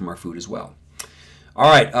water from our food as well. All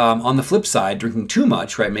right, on the flip side, drinking too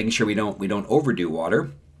much, right, making sure we don't overdo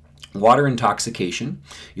water. Water intoxication.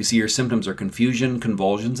 You see your symptoms are confusion,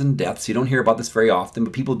 convulsions, and deaths. You don't hear about this very often,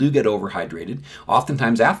 but people do get overhydrated,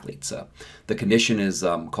 oftentimes athletes. The condition is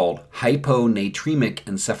called hyponatremic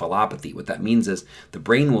encephalopathy. What that means is the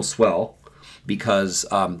brain will swell because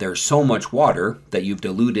there's so much water that you've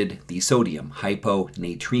diluted the sodium,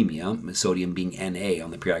 hyponatremia, sodium being Na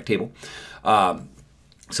on the periodic table.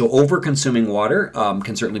 So over-consuming water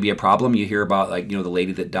can certainly be a problem. You hear about, like, the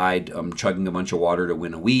lady that died chugging a bunch of water to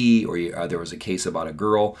win a Wii, or there was a case about a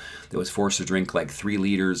girl that was forced to drink like 3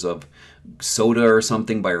 liters of soda or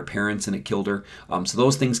something by her parents, and it killed her. So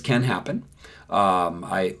those things can happen.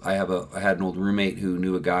 I had an old roommate who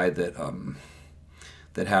knew a guy that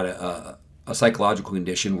had a psychological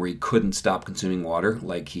condition where he couldn't stop consuming water,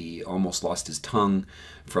 like he almost lost his tongue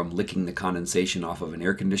from licking the condensation off of an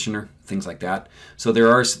air conditioner, things like that. So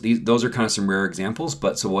those are kind of some rare examples.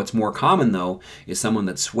 But so what's more common though is someone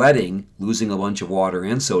that's sweating, losing a bunch of water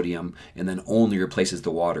and sodium, and then only replaces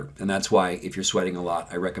the water. And that's why if you're sweating a lot,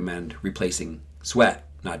 I recommend replacing sweat,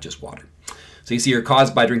 not just water. So you see you're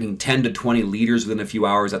caused by drinking 10 to 20 liters within a few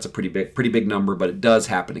hours. That's a pretty big number, but it does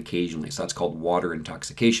happen occasionally. So that's called water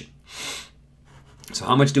intoxication. So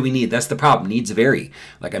how much do we need? That's the problem. Needs vary.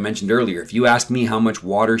 Like I mentioned earlier, if you ask me how much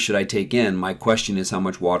water should I take in, my question is how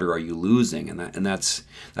much water are you losing? And that's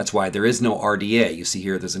why there is no RDA. You see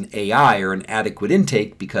here there's an AI, or an adequate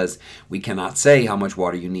intake, because we cannot say how much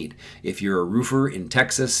water you need. If you're a roofer in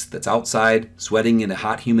Texas that's outside sweating in a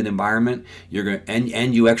hot, humid environment,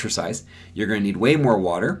 and you exercise, you're going to need way more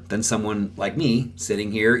water than someone like me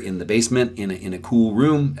sitting here in the basement in a cool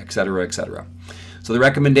room, etc., etc. So the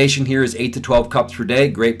recommendation here is 8 to 12 cups per day.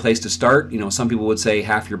 Great place to start. Some people would say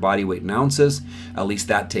half your body weight in ounces. At least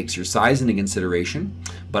that takes your size into consideration.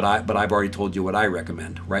 But I've already told you what I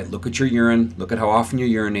recommend, right? Look at your urine. Look at how often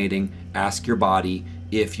you're urinating. Ask your body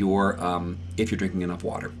if you're drinking enough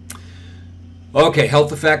water. Okay,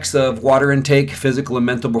 health effects of water intake, physical and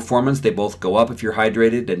mental performance, they both go up if you're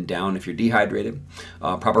hydrated and down if you're dehydrated.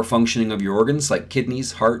 Proper functioning of your organs like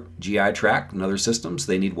kidneys, heart, GI tract, and other systems,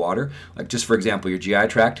 they need water. Like just for example, your GI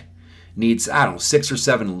tract needs, 6 or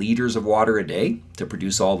 7 liters of water a day to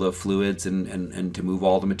produce all the fluids and to move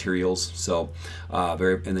all the materials. So,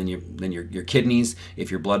 and then your kidneys, if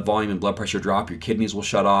your blood volume and blood pressure drop, your kidneys will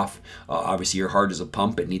shut off. Obviously, your heart is a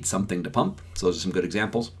pump. It needs something to pump. So those are some good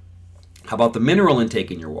examples. How about the mineral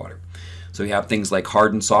intake in your water? So you have things like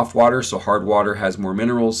hard and soft water. So hard water has more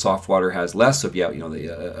minerals, soft water has less. So if you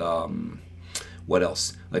have, what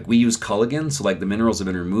else? Like we use Culligan, so like the minerals have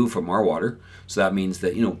been removed from our water. So that means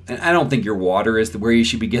that, and I don't think your water is where you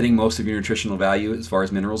should be getting most of your nutritional value as far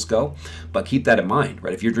as minerals go. But keep that in mind,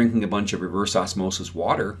 right? If you're drinking a bunch of reverse osmosis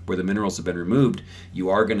water where the minerals have been removed,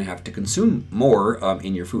 you are going to have to consume more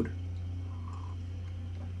in your food.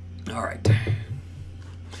 All right.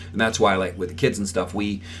 And that's why, like with the kids and stuff,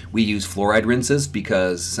 we use fluoride rinses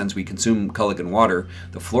because since we consume Culligan water,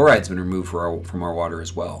 the fluoride's been removed from our water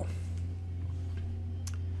as well.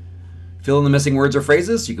 Fill in the missing words or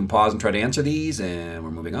phrases. You can pause and try to answer these, and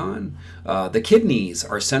we're moving on. The kidneys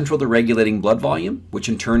are central to regulating blood volume, which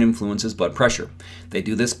in turn influences blood pressure. They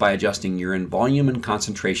do this by adjusting urine volume and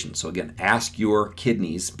concentration. So again, ask your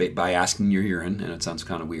kidneys by asking your urine, and it sounds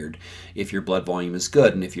kind of weird, if your blood volume is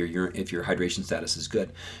good and if your hydration status is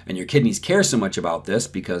good. And your kidneys care so much about this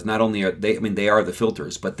because not only are they are the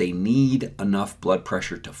filters, but they need enough blood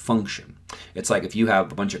pressure to function. It's like if you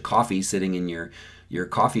have a bunch of coffee sitting in your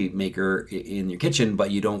coffee maker in your kitchen,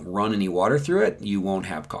 but you don't run any water through it, you won't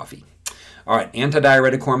have coffee. All right,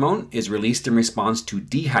 antidiuretic hormone is released in response to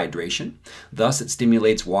dehydration. Thus, it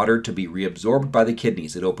stimulates water to be reabsorbed by the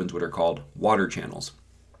kidneys. It opens what are called water channels.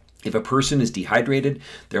 If a person is dehydrated,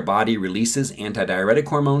 their body releases antidiuretic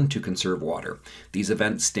hormone to conserve water. These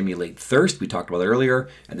events stimulate thirst, we talked about earlier,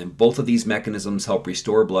 and then both of these mechanisms help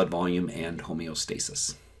restore blood volume and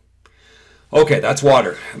homeostasis. Okay, that's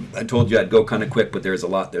water. I told you I'd go kind of quick, but there's a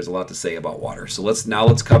lot to say about water. So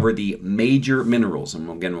let's cover the major minerals, and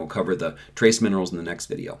again we'll cover the trace minerals in the next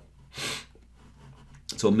video.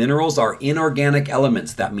 So minerals are inorganic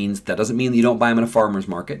elements. That doesn't mean that you don't buy them in a farmer's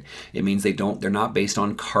market. It means they're not based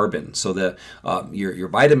on carbon. So your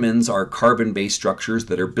vitamins are carbon-based structures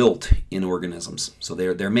that are built in organisms. So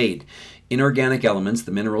they're made. Inorganic elements,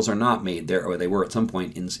 the minerals are not made there, or they were at some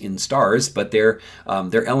point in stars, but they're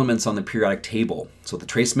elements on the periodic table. So the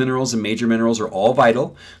trace minerals and major minerals are all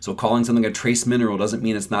vital. So calling something a trace mineral doesn't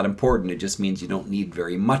mean it's not important. It just means you don't need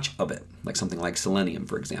very much of it, like something like selenium,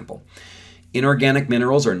 for example. Inorganic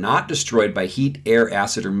minerals are not destroyed by heat, air,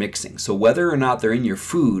 acid, or mixing. So whether or not they're in your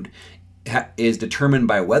food is determined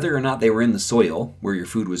by whether or not they were in the soil where your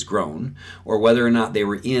food was grown, or whether or not they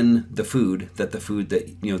were in the food that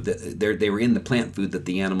they were in the plant food that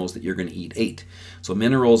the animals that you're going to eat ate. So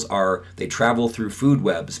minerals they travel through food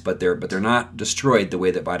webs, but they're not destroyed the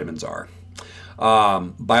way that vitamins are.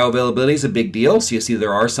 Bioavailability is a big deal. So you see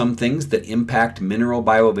there are some things that impact mineral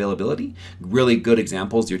bioavailability. Really good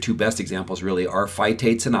examples, your two best examples really are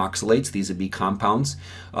phytates and oxalates. These would be compounds.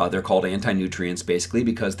 They're called anti-nutrients basically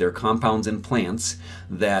because they're compounds in plants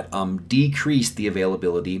that decrease the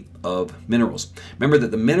availability of minerals. Remember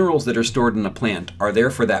that the minerals that are stored in a plant are there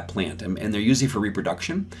for that plant, and they're usually for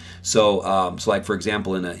reproduction. So, like for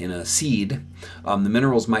example, in a seed, the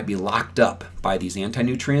minerals might be locked up by these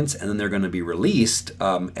anti-nutrients, and then they're going to be released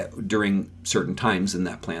during certain times in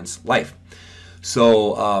that plant's life.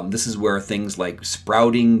 So this is where things like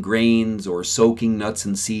sprouting grains or soaking nuts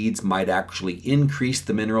and seeds might actually increase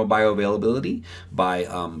the mineral bioavailability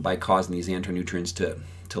by causing these anti-nutrients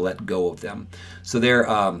to let go of them. So they're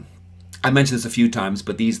I mentioned this a few times,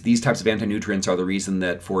 but these types of anti-nutrients are the reason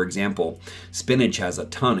that, for example, spinach has a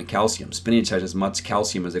ton of calcium. Spinach has as much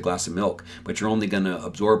calcium as a glass of milk, but you're only going to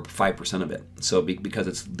absorb 5% of it. So because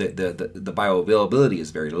it's the bioavailability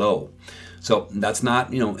is very low. So that's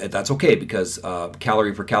not, that's okay because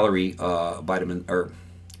calorie per calorie vitamin or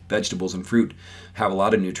vegetables and fruit have a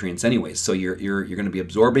lot of nutrients anyways. So you're going to be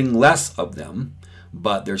absorbing less of them,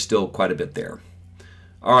 but there's still quite a bit there.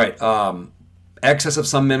 All right. Excess of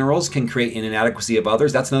some minerals can create an inadequacy of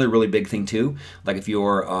others. That's another really big thing too. Like if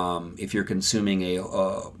you're consuming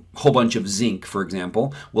whole bunch of zinc, for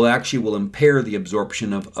example, will impair the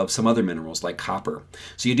absorption of some other minerals like copper.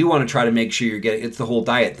 So you do want to try to make sure you're getting, it's the whole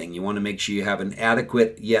diet thing. You want to make sure you have an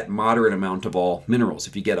adequate yet moderate amount of all minerals.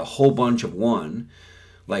 If you get a whole bunch of one,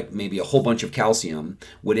 like maybe a whole bunch of calcium,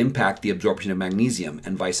 would impact the absorption of magnesium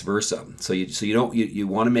and vice versa. So you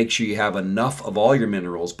want to make sure you have enough of all your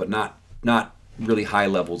minerals, but not really high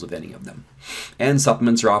levels of any of them. And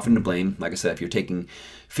supplements are often to blame. Like I said, if you're taking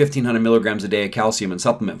 1,500 milligrams a day of calcium in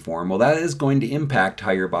supplement form, well, that is going to impact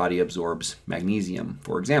how your body absorbs magnesium,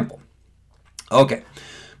 for example. Okay,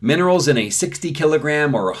 minerals in a 60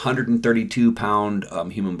 kilogram or 132 pound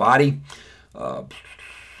human body.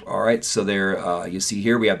 All right, so there you see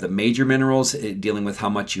here we have the major minerals dealing with how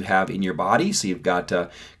much you have in your body. So you've got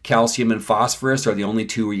calcium and phosphorus are the only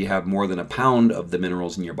two where you have more than a pound of the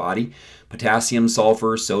minerals in your body. Potassium,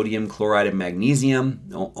 sulfur, sodium, chloride, and magnesium,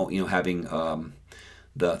 having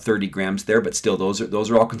the 30 grams there, but still those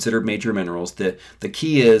are all considered major minerals. The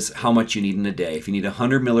key is how much you need in a day. If you need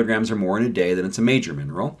 100 milligrams or more in a day, then it's a major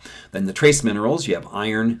mineral. Then the trace minerals, you have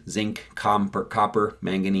iron, zinc, copper,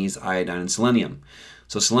 manganese, iodine, and selenium.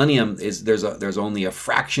 So selenium is there's only a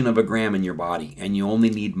fraction of a gram in your body, and you only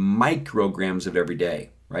need micrograms of it every day,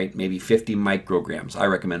 right? Maybe 50 micrograms. I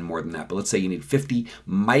recommend more than that, but let's say you need 50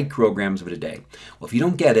 micrograms of it a day. Well, if you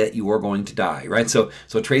don't get it, you are going to die, right? So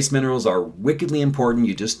trace minerals are wickedly important.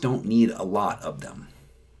 You just don't need a lot of them.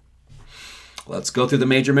 Let's go through the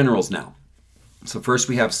major minerals now. So first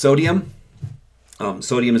we have sodium.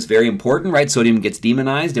 Sodium is very important, right? Sodium gets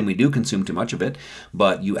demonized and we do consume too much of it,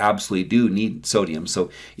 but you absolutely do need sodium.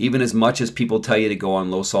 So even as much as people tell you to go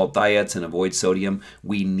on low salt diets and avoid sodium,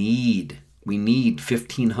 we need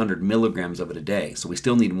 1,500 milligrams of it a day. So we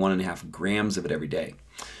still need 1.5 grams of it every day.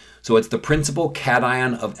 So it's the principal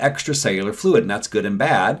cation of extracellular fluid, and that's good and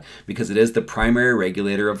bad because it is the primary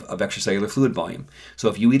regulator of extracellular fluid volume. So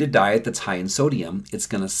if you eat a diet that's high in sodium, it's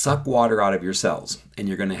going to suck water out of your cells, and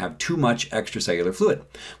you're going to have too much extracellular fluid.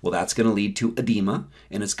 Well, that's going to lead to edema,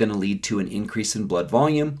 and it's going to lead to an increase in blood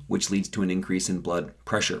volume, which leads to an increase in blood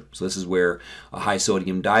pressure. So this is where a high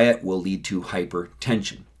sodium diet will lead to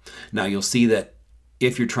hypertension. Now you'll see that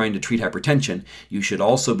if you're trying to treat hypertension, you should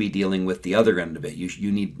also be dealing with the other end of it.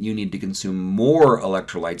 You need to consume more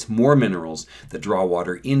electrolytes, more minerals that draw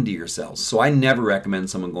water into your cells. So I never recommend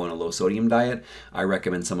someone go on a low sodium diet. I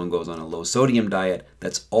recommend someone goes on a low sodium diet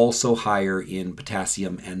that's also higher in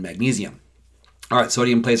potassium and magnesium. All right,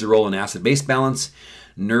 sodium plays a role in acid-base balance,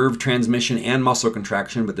 nerve transmission, and muscle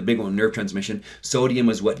contraction, but the big one, nerve transmission, sodium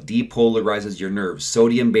is what depolarizes your nerves.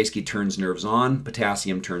 Sodium basically turns nerves on,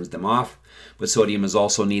 potassium turns them off, but sodium is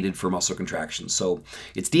also needed for muscle contraction. So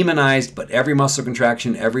it's demonized, but every muscle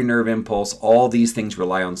contraction, every nerve impulse, all these things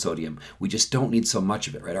rely on sodium. We just don't need so much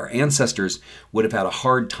of it, right? Our ancestors would have had a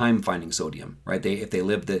hard time finding sodium, right? If they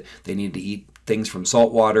lived, they needed to eat things from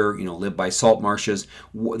salt water, live by salt marshes.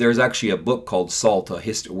 There's actually a book called Salt,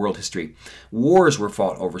 World History. Wars were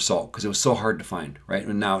fought over salt because it was so hard to find, right?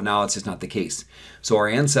 And now it's just not the case. So our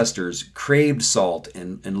ancestors craved salt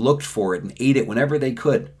and looked for it and ate it whenever they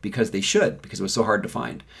could because it was so hard to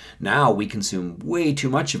find. Now we consume way too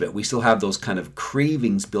much of it. We still have those kind of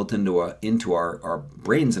cravings built into our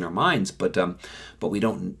brains and our minds, but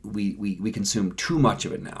we consume too much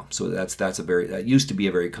of it now. So that used to be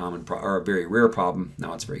a very common or a very rare problem.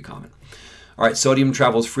 Now it's very common. All right, sodium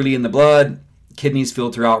travels freely in the blood. Kidneys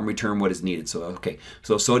filter out and return what is needed. So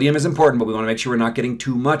sodium is important, but we want to make sure we're not getting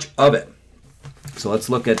too much of it. So let's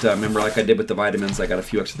look at, remember like I did with the vitamins, I got a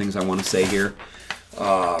few extra things I want to say here.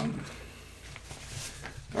 All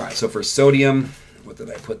right, so for sodium, what did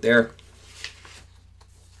I put there?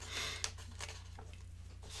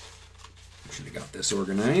 Should have got this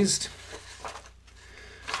organized.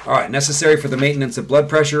 All right, necessary for the maintenance of blood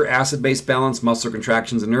pressure, acid-base balance, muscle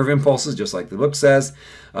contractions, and nerve impulses, just like the book says.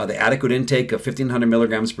 The adequate intake of 1,500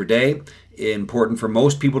 milligrams per day. Important for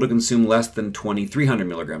most people to consume less than 2,300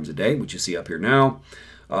 milligrams a day, which you see up here now.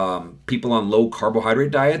 People on low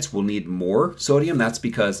carbohydrate diets will need more sodium. That's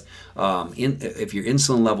because if your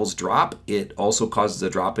insulin levels drop, it also causes a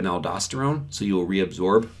drop in aldosterone, so you will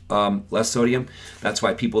reabsorb less sodium. That's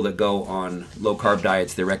why people that go on low carb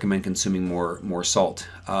diets, they recommend consuming more salt.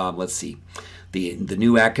 Let's see. The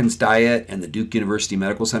New Atkins diet and the Duke University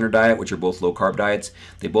Medical Center diet, which are both low carb diets,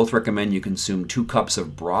 they both recommend you consume 2 cups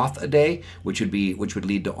of broth a day, which would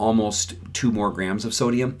lead to almost 2 more grams of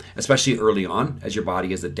sodium, especially early on as your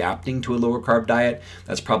body is adapting to a lower carb diet.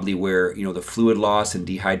 That's probably where the fluid loss and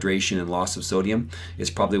dehydration and loss of sodium is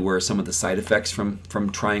probably where some of the side effects from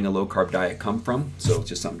trying a low carb diet come from. So it's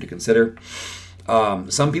just something to consider.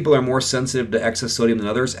 Some people are more sensitive to excess sodium than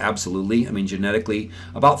others. Absolutely. I mean, genetically,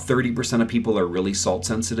 about 30% of people are really salt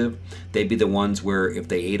sensitive. They'd be the ones where if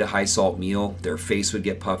they ate a high salt meal, their face would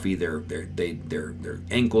get puffy, their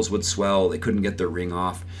ankles would swell, they couldn't get their ring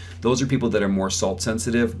off. Those are people that are more salt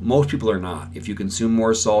sensitive. Most people are not. If you consume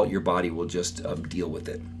more salt, your body will just deal with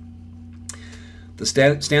it. The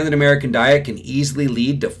standard American diet can easily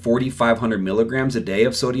lead to 4,500 milligrams a day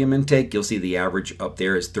of sodium intake. You'll see the average up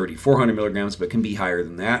there is 3,400 milligrams, but it can be higher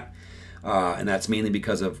than that. And that's mainly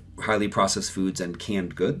because of highly processed foods and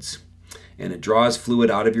canned goods. And it draws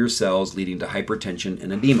fluid out of your cells, leading to hypertension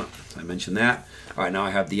and edema. I mentioned that. All right, now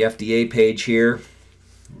I have the FDA page here.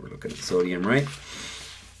 We're looking at sodium, right?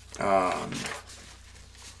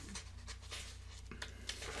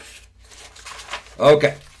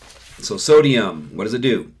 Okay. So sodium, what does it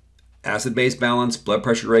do? Acid-base balance, blood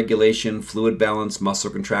pressure regulation, fluid balance, muscle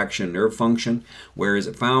contraction, nerve function. Where is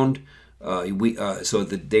it found? So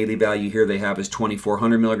the daily value here they have is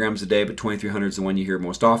 2,400 milligrams a day, but 2,300 is the one you hear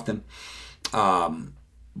most often.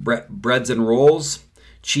 Breads and rolls,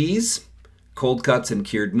 cheese, cold cuts and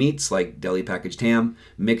cured meats like deli packaged ham,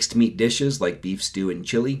 mixed meat dishes like beef stew and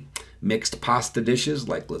chili, mixed pasta dishes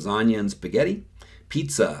like lasagna and spaghetti,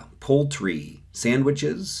 pizza, poultry,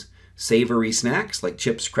 sandwiches, savory snacks like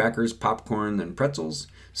chips, crackers, popcorn, and pretzels,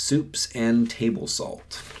 soups, and table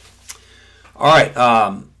salt. All right,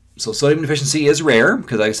 so sodium deficiency is rare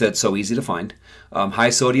because, like I said, it's so easy to find. High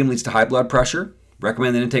sodium leads to high blood pressure.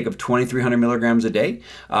 Recommend an intake of 2,300 milligrams a day.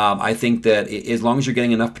 I think that as long as you're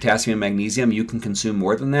getting enough potassium and magnesium, you can consume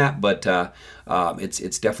more than that, but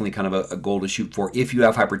it's definitely kind of a goal to shoot for. If you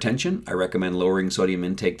have hypertension, I recommend lowering sodium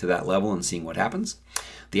intake to that level and seeing what happens.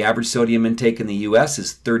 The average sodium intake in the U.S.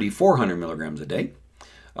 is 3,400 milligrams a day.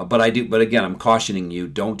 But again, I'm cautioning you,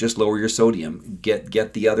 don't just lower your sodium.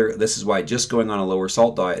 Get the other. This is why just going on a lower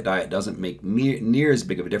salt diet doesn't make near as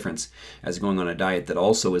big of a difference as going on a diet that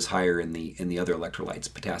also is higher in the other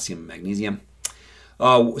electrolytes, potassium and magnesium.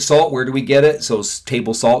 Salt, where do we get it? So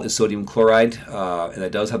table salt is sodium chloride, and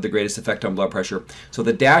that does have the greatest effect on blood pressure. So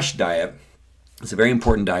the DASH diet, it's a very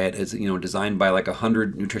important diet. It's designed by like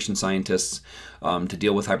 100 nutrition scientists to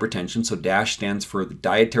deal with hypertension. So DASH stands for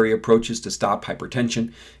Dietary Approaches to Stop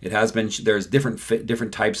Hypertension. It has been there's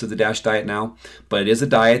different types of the DASH diet now, but it is a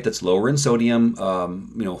diet that's lower in sodium,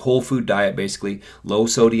 whole food diet basically, low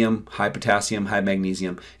sodium, high potassium, high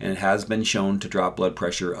magnesium, and it has been shown to drop blood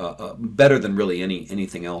pressure better than really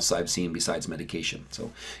anything else I've seen besides medication.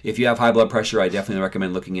 So if you have high blood pressure, I definitely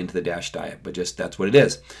recommend looking into the DASH diet. But just that's what it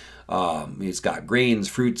is. It's got grains,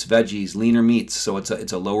 fruits, veggies, leaner meats. So it's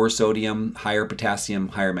a lower sodium, higher potassium,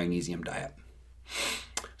 higher magnesium diet.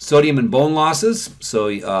 Sodium and bone losses.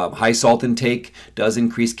 So high salt intake does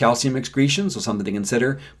increase calcium excretion, so something to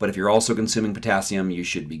consider. But if you're also consuming potassium, you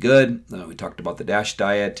should be good. We talked about the DASH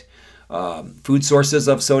diet. Food sources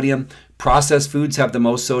of sodium. Processed foods have the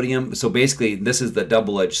most sodium. So basically, this is the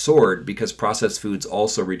double-edged sword because processed foods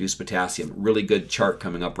also reduce potassium. Really good chart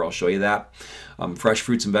coming up where I'll show you that. Fresh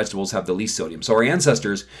fruits and vegetables have the least sodium. So our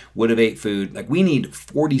ancestors would have ate food, like we need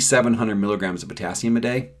 4,700 milligrams of potassium a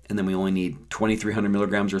day, and then we only need 2,300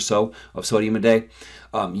 milligrams or so of sodium a day.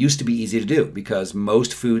 Used to be easy to do because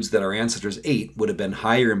most foods that our ancestors ate would have been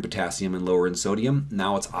higher in potassium and lower in sodium.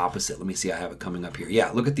 Now it's opposite. Let me see, I have it coming up here.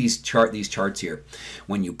 Yeah, look at these charts here.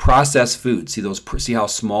 When you process food, see how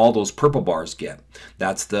small those purple bars get?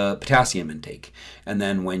 That's the potassium intake. And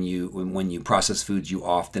then when you process foods, you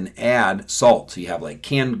often add salt. So you have like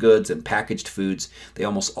canned goods and packaged foods. They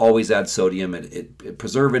almost always add sodium. It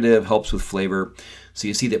preservative, helps with flavor. So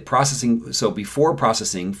you see that before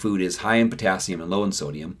processing, food is high in potassium and low in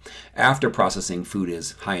sodium. After processing, food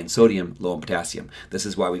is high in sodium, low in potassium. This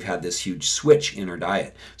is why we've had this huge switch in our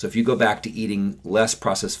diet. So if you go back to eating less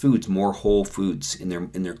processed foods, more whole foods in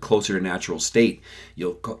their closer to natural state,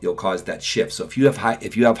 you'll cause that shift. So if you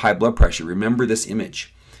have high blood pressure, remember this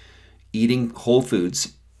image. Eating whole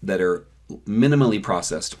foods that are minimally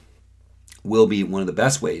processed will be one of the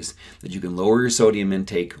best ways that you can lower your sodium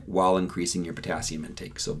intake while increasing your potassium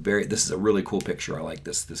intake. So this is a really cool picture. I like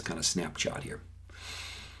this kind of snapshot here.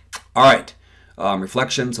 All right,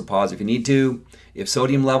 reflection, so pause if you need to. If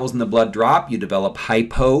sodium levels in the blood drop, you develop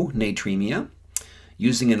hyponatremia.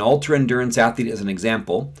 Using an ultra-endurance athlete as an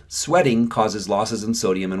example, sweating causes losses in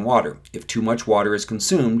sodium and water. If too much water is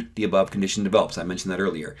consumed, the above condition develops. I mentioned that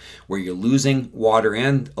earlier, where you're losing water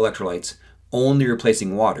and electrolytes, only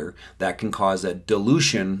replacing water, that can cause a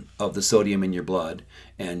dilution of the sodium in your blood,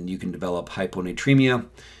 and you can develop hyponatremia.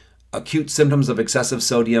 Acute symptoms of excessive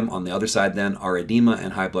sodium on the other side then are edema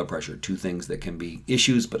and high blood pressure, two things that can be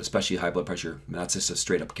issues, but especially high blood pressure. That's just a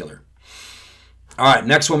straight up killer. All right,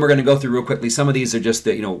 next one we're going to go through real quickly. Some of these are just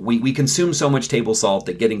that, we consume so much table salt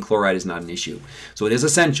that getting chloride is not an issue. So it is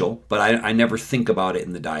essential, but I never think about it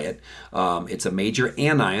in the diet. It's a major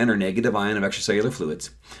anion or negative ion of extracellular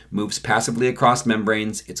fluids, moves passively across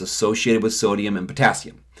membranes. It's associated with sodium and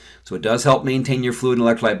potassium. So it does help maintain your fluid and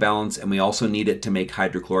electrolyte balance, and we also need it to make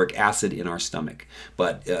hydrochloric acid in our stomach.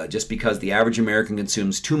 But just because the average American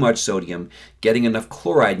consumes too much sodium, getting enough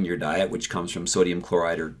chloride in your diet, which comes from sodium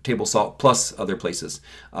chloride or table salt plus other places,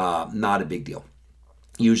 not a big deal.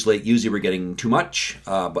 Usually we're getting too much,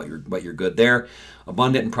 but you're good there.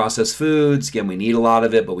 Abundant in processed foods. Again, we need a lot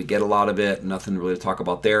of it, but we get a lot of it. Nothing really to talk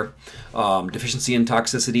about there. Deficiency in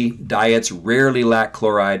toxicity. Diets rarely lack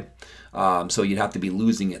chloride. So you'd have to be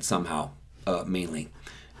losing it somehow, mainly.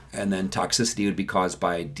 And then toxicity would be caused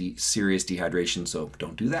by serious dehydration, so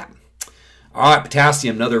don't do that. All right,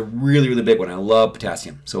 potassium, another really, really big one. I love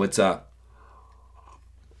potassium. So we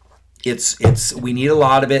need a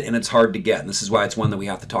lot of it, and it's hard to get. And this is why it's one that we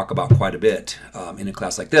have to talk about quite a bit in a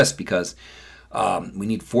class like this, because we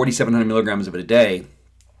need 4,700 milligrams of it a day,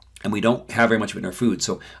 and we don't have very much of it in our food.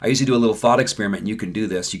 So I usually do a little thought experiment, and you can do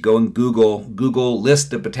this. You go and Google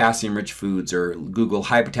list of potassium-rich foods or Google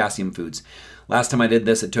high potassium foods. Last time I did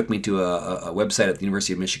this, it took me to a website at the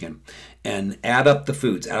University of Michigan, and add up the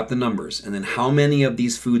foods, add up the numbers, and then how many of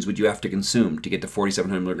these foods would you have to consume to get to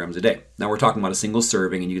 4,700 milligrams a day? Now we're talking about a single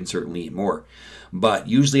serving, and you can certainly eat more. But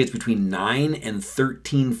usually it's between 9 and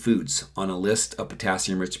 13 foods on a list of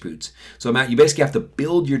potassium-rich foods. So Matt, you basically have to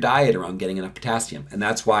build your diet around getting enough potassium. And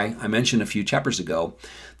that's why I mentioned a few chapters ago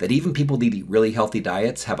that even people that eat really healthy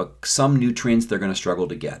diets have some nutrients they're going to struggle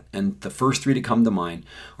to get. And the first three to come to mind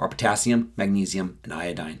are potassium, magnesium, and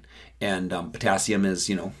iodine. And potassium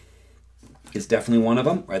is definitely one of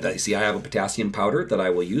them. Right? You see, I have a potassium powder that I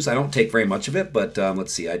will use. I don't take very much of it, but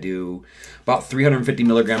let's see, I do about 350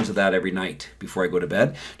 milligrams of that every night before I go to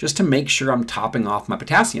bed, just to make sure I'm topping off my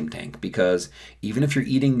potassium tank. Because even if you're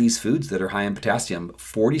eating these foods that are high in potassium,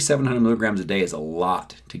 4,700 milligrams a day is a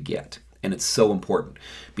lot to get. And it's so important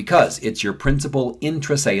because it's your principal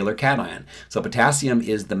intracellular cation. So potassium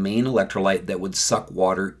is the main electrolyte that would suck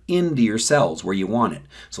water into your cells where you want it.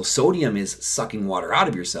 So sodium is sucking water out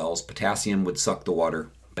of your cells. Potassium would suck the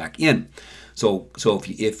water back in. So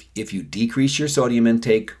if you decrease your sodium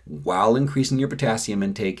intake while increasing your potassium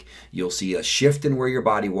intake, you'll see a shift in where your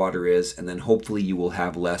body water is, and then hopefully you will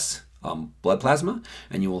have less blood plasma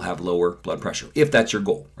and you will have lower blood pressure, if that's your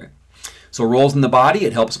goal, right? So roles in the body,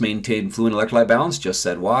 it helps maintain fluid and electrolyte balance, just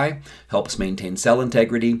said why, helps maintain cell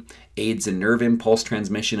integrity, aids in nerve impulse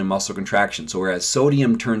transmission and muscle contraction. So whereas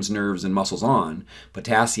sodium turns nerves and muscles on,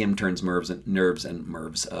 potassium turns nerves and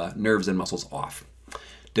muscles off.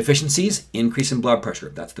 Deficiencies, increase in blood pressure.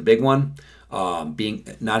 That's the big one.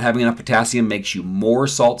 Not having enough potassium makes you more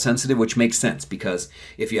salt sensitive, which makes sense because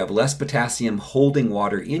if you have less potassium holding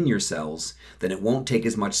water in your cells, then it won't take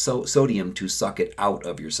as much sodium to suck it out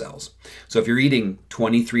of your cells. So if you're eating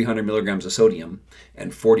 2,300 milligrams of sodium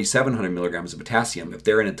and 4,700 milligrams of potassium, if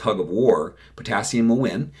they're in a tug of war, potassium will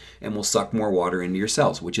win and will suck more water into your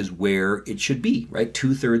cells, which is where it should be, right?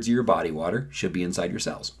 2/3 of your body water should be inside your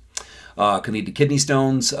cells. Can lead to kidney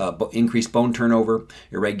stones, increased bone turnover,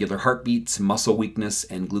 irregular heartbeats, muscle weakness,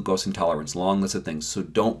 and glucose intolerance. Long list of things. So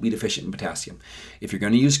don't be deficient in potassium. If you're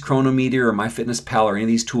going to use Chronometer or MyFitnessPal or any of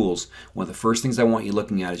these tools, one of the first things I want you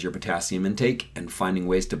looking at is your potassium intake and finding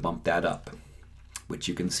ways to bump that up, which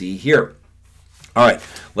you can see here. All right,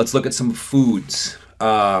 let's look at some foods.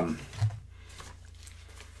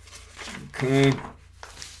 Okay.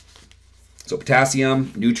 So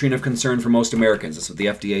potassium, nutrient of concern for most Americans. That's what the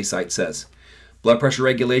FDA site says. Blood pressure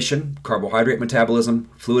regulation, carbohydrate metabolism,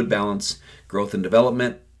 fluid balance, growth and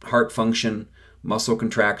development, heart function, muscle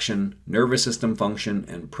contraction, nervous system function,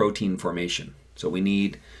 and protein formation. So we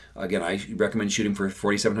need, again, I recommend shooting for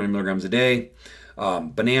 4,700 milligrams a day.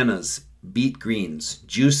 Bananas, beet greens,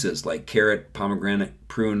 juices like carrot, pomegranate,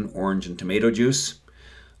 prune, orange, and tomato juice.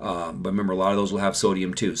 But remember, a lot of those will have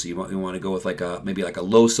sodium too. So you want to go with maybe like a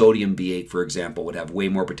low sodium V8, for example, would have way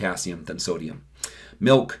more potassium than sodium.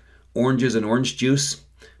 Milk, oranges and orange juice,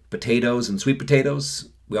 potatoes and sweet potatoes.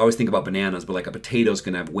 We always think about bananas, but like a potato is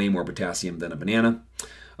going to have way more potassium than a banana.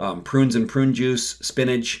 Prunes and prune juice,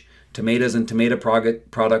 spinach, tomatoes and tomato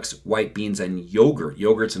products, white beans, and yogurt.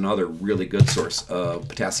 Yogurt's another really good source of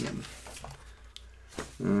potassium.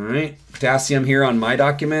 All right, potassium here on my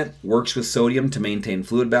document works with sodium to maintain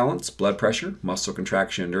fluid balance, blood pressure, muscle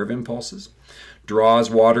contraction, and nerve impulses.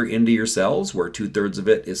 Draws water into your cells where 2/3 of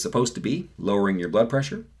it is supposed to be, lowering your blood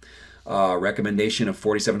pressure. Recommendation of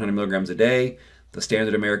 4,700 milligrams a day. The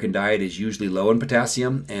standard American diet is usually low in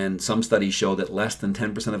potassium, and some studies show that less than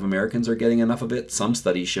 10% of Americans are getting enough of it. Some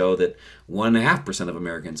studies show that 1.5% of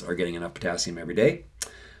Americans are getting enough potassium every day.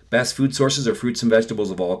 Best food sources are fruits and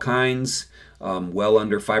vegetables of all kinds. Well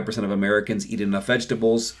under 5% of Americans eat enough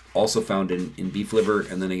vegetables, also found in beef liver.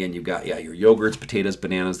 And then again, you've got your yogurts, potatoes,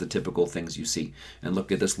 bananas, the typical things you see. And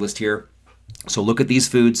look at this list here. So look at these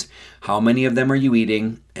foods. How many of them are you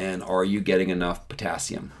eating, and are you getting enough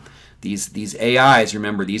potassium? These AIs,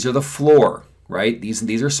 remember, these are the floor, right?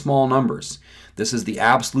 These are small numbers. This is the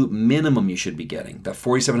absolute minimum you should be getting. That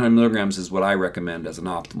 4,700 milligrams is what I recommend as an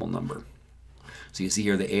optimal number. So you see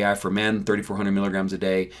here the AI for men, 3,400 milligrams a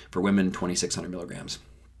day. For women, 2,600 milligrams.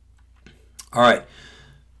 All right,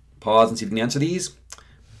 pause and see if you can answer these.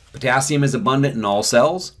 Potassium is abundant in all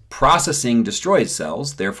cells. Processing destroys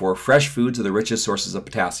cells. Therefore, fresh foods are the richest sources of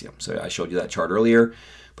potassium. So I showed you that chart earlier.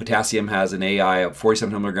 Potassium has an AI of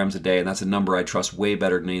 4,700 milligrams a day, and that's a number I trust way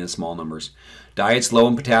better than any of the small numbers. Diets low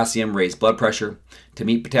in potassium raise blood pressure. To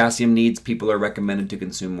meet potassium needs, people are recommended to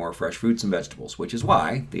consume more fresh fruits and vegetables, which is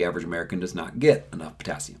why the average American does not get enough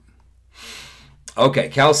potassium. Okay,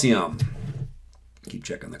 calcium. Keep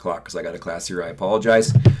checking the clock because I got a class here. I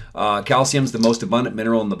apologize. Calcium is the most abundant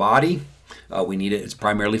mineral in the body. We need it. It's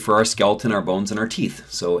primarily for our skeleton, our bones, and our teeth.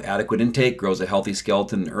 So adequate intake grows a healthy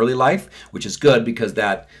skeleton in early life, which is good because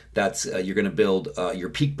that's you're going to build your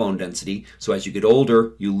peak bone density. So as you get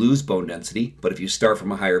older, you lose bone density. But if you start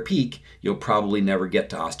from a higher peak, you'll probably never get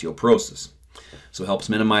to osteoporosis. So it helps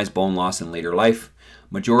minimize bone loss in later life.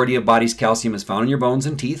 Majority of body's calcium is found in your bones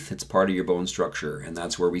and teeth. It's part of your bone structure, and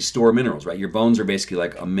that's where we store minerals, right? Your bones are basically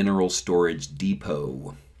like a mineral storage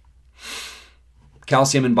depot.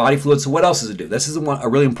 Calcium in body fluids. So what else does it do? This is a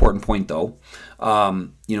really important point, though.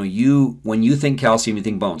 When you think calcium, you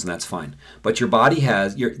think bones, and that's fine. But your body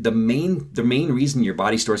has the main reason your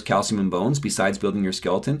body stores calcium in bones, besides building your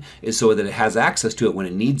skeleton, is so that it has access to it when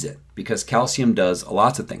it needs it. Because calcium does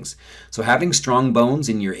lots of things. So having strong bones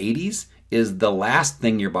in your 80s is the last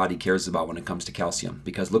thing your body cares about when it comes to calcium.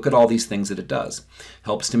 Because look at all these things that it does.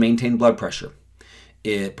 Helps to maintain blood pressure.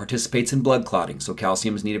 It participates in blood clotting, so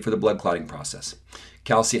calcium is needed for the blood clotting process.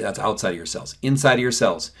 Calcium, that's outside of your cells. Inside of your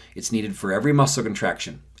cells, it's needed for every muscle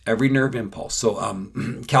contraction, every nerve impulse. So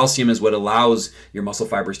calcium is what allows your muscle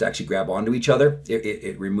fibers to actually grab onto each other.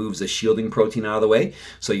 It removes a shielding protein out of the way,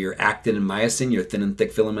 so your actin and myosin, your thin and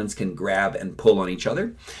thick filaments, can grab and pull on each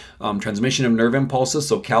other. Transmission of nerve impulses,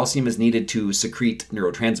 so calcium is needed to secrete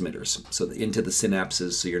neurotransmitters into the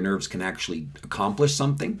synapses so your nerves can actually accomplish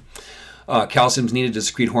something. Calcium is needed to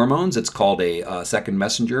secrete hormones. It's called a second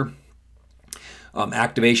messenger.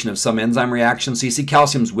 Activation of some enzyme reactions. So you see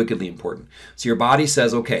calcium is wickedly important. So your body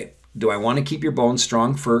says, okay, do I want to keep your bones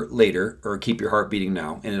strong for later or keep your heart beating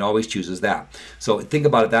now? And it always chooses that. So think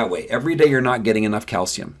about it that way. Every day you're not getting enough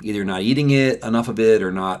calcium. Either you're not eating enough of it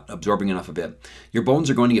or not absorbing enough of it. Your bones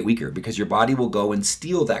are going to get weaker because your body will go and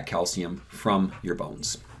steal that calcium from your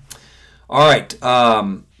bones. All right.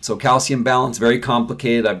 So calcium balance, very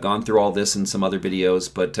complicated. I've gone through all this in some other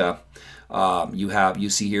videos, but you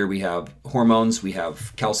see here we have hormones. We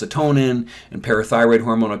have calcitonin and parathyroid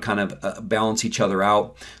hormone to kind of balance each other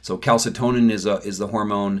out. So calcitonin is the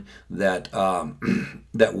hormone that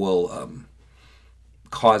that will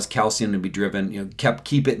cause calcium to be driven,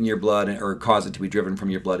 keep it in your blood or cause it to be driven from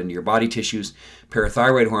your blood into your body tissues.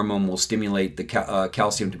 Parathyroid hormone will stimulate the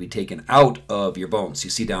calcium to be taken out of your bones. You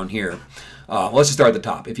see down here. Let's just start at the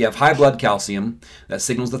top. If you have high blood calcium, that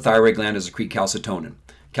signals the thyroid gland to secrete calcitonin.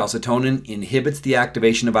 Calcitonin inhibits the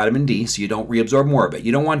activation of vitamin D, so you don't reabsorb more of it.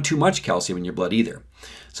 You don't want too much calcium in your blood either.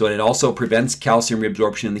 So it also prevents calcium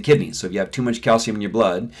reabsorption in the kidneys. So if you have too much calcium in your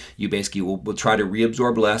blood, you basically will try to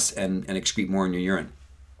reabsorb less and excrete more in your urine.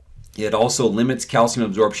 It also limits calcium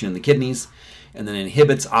absorption in the kidneys and then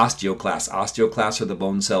inhibits osteoclasts. Osteoclasts are the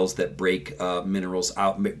bone cells that break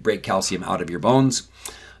break calcium out of your bones.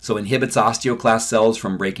 So inhibits osteoclast cells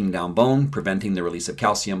from breaking down bone, preventing the release of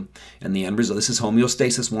calcium. And the end result, this is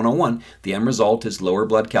homeostasis 101. The end result is lower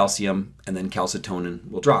blood calcium, and then calcitonin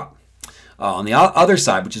will drop. On the other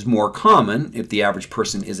side, which is more common if the average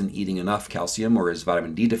person isn't eating enough calcium or is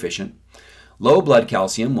vitamin D deficient, low blood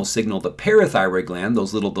calcium will signal the parathyroid gland,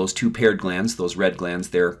 those two paired glands, those red glands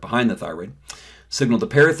there behind the thyroid, signal the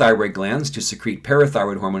parathyroid glands to secrete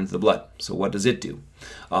parathyroid hormone into the blood. So what does it do?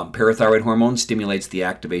 Parathyroid hormone stimulates the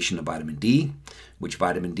activation of vitamin D, which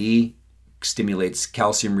vitamin D stimulates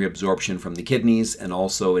calcium reabsorption from the kidneys and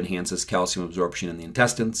also enhances calcium absorption in the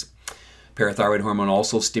intestines. Parathyroid hormone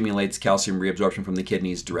also stimulates calcium reabsorption from the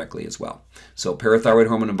kidneys directly as well. So parathyroid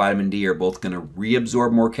hormone and vitamin D are both going to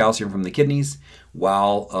reabsorb more calcium from the kidneys,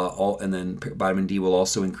 and then vitamin D will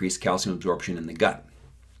also increase calcium absorption in the gut.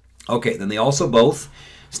 Okay, then they also both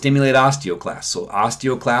stimulate osteoclasts. So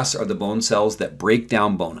osteoclasts are the bone cells that break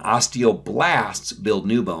down bone. Osteoblasts build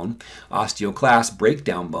new bone. Osteoclasts break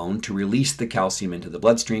down bone to release the calcium into the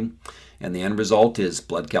bloodstream. And the end result is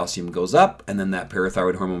blood calcium goes up, and then that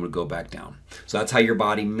parathyroid hormone would go back down. So that's how your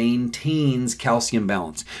body maintains calcium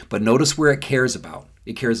balance. But notice where it cares about.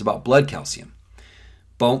 It cares about blood calcium.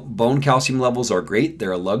 Bone calcium levels are great.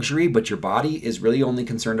 They're a luxury, but your body is really only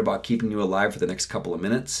concerned about keeping you alive for the next couple of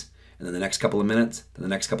minutes, and then the next couple of minutes, and the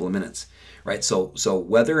next couple of minutes, right? So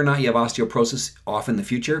whether or not you have osteoporosis off in the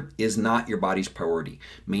future is not your body's priority.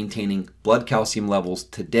 Maintaining blood calcium levels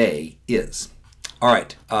today is. All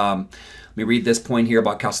right, let me read this point here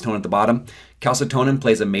about calcitonin at the bottom. Calcitonin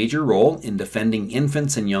plays a major role in defending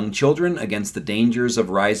infants and young children against the dangers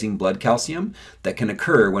of rising blood calcium that can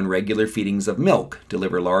occur when regular feedings of milk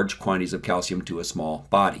deliver large quantities of calcium to a small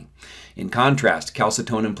body. In contrast,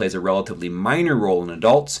 calcitonin plays a relatively minor role in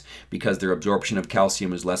adults because their absorption of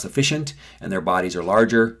calcium is less efficient and their bodies are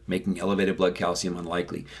larger, making elevated blood calcium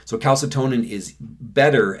unlikely. So calcitonin is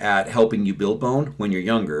better at helping you build bone when you're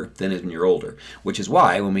younger than when you're older, which is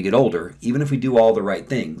why when we get older, even if we do all the right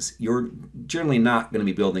things, you're generally not going to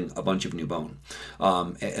be building a bunch of new bone.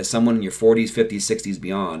 As someone in your 40s, 50s, 60s,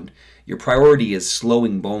 beyond, your priority is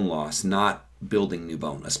slowing bone loss, not building new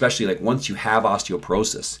bone, especially like once you have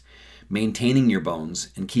osteoporosis. Maintaining your bones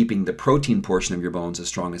and keeping the protein portion of your bones as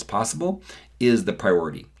strong as possible is the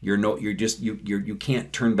priority. You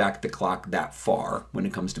can't turn back the clock that far when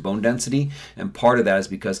it comes to bone density, and part of that is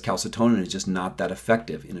because calcitonin is just not that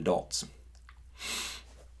effective in adults.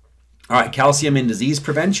 All right, calcium in disease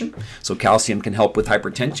prevention. So calcium can help with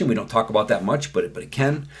hypertension. We don't talk about that much, but it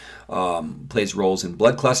can. Plays roles in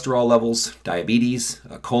blood cholesterol levels, diabetes,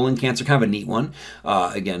 colon cancer, kind of a neat one.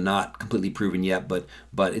 Again, not completely proven yet, but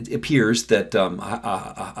it appears that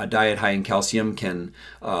a diet high in calcium can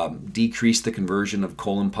decrease the conversion of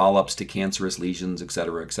colon polyps to cancerous lesions, et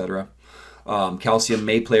cetera, et cetera. Calcium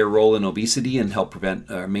may play a role in obesity and help prevent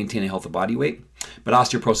maintain a healthy body weight, but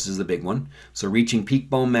osteoporosis is the big one. So reaching peak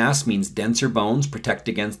bone mass means denser bones protect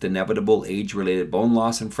against inevitable age-related bone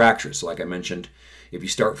loss and fractures. So like I mentioned, if you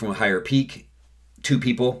start from a higher peak, two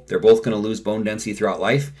people, they're both going to lose bone density throughout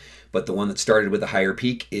life, but the one that started with a higher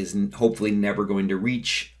peak is hopefully never going to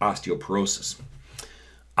reach osteoporosis.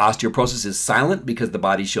 Osteoporosis is silent because the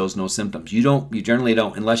body shows no symptoms. You generally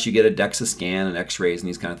don't, unless you get a DEXA scan and x-rays and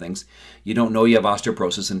these kind of things, you don't know you have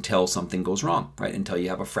osteoporosis until something goes wrong, right? Until you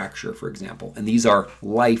have a fracture, for example. And these are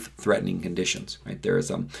life-threatening conditions, right? There is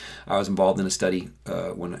I was involved in a study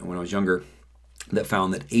when I was younger that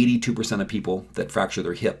found that 82% of people that fracture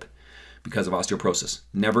their hip because of osteoporosis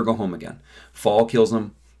never go home again. Fall kills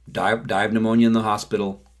them, die of pneumonia in the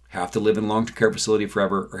hospital, have to live in long-term care facility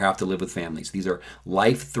forever, or have to live with families. These are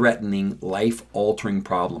life-threatening, life-altering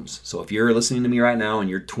problems. So if you're listening to me right now and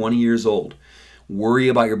you're 20 years old, worry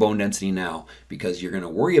about your bone density now, because you're going to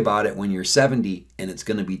worry about it when you're 70 and it's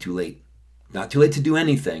going to be too late. Not too late to do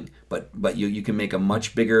anything, but you can make a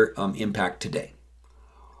much bigger impact today.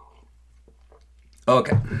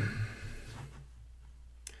 Okay.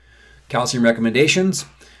 Calcium recommendations.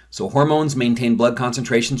 So hormones maintain blood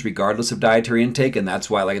concentrations regardless of dietary intake, and that's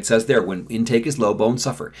why, like it says there, when intake is low, bones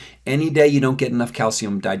suffer. Any day you don't get enough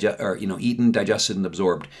calcium eaten, digested, and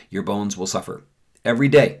absorbed, your bones will suffer. Every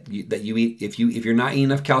day that you eat, if you're not eating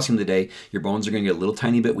enough calcium today, your bones are going to get a little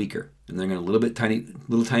tiny bit weaker, and they're going to little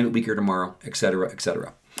tiny bit weaker tomorrow, etc.,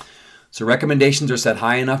 etc. So recommendations are set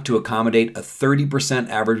high enough to accommodate a 30%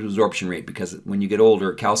 average absorption rate, because when you get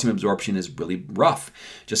older, calcium absorption is really rough.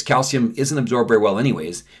 Just calcium isn't absorbed very well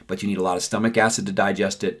anyways, but you need a lot of stomach acid to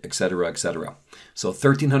digest it, etc., etc. So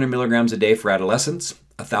 1,300 milligrams a day for adolescents,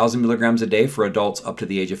 1,000 milligrams a day for adults up to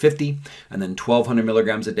the age of 50, and then 1,200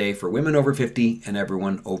 milligrams a day for women over 50 and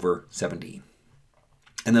everyone over 70.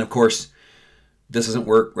 And then, of course, this doesn't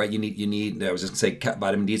work, right? You need. I was just going to say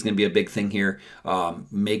vitamin D is going to be a big thing here.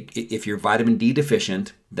 If you're vitamin D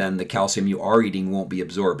deficient, then the calcium you are eating won't be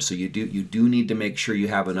absorbed. So you do need to make sure you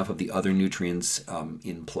have enough of the other nutrients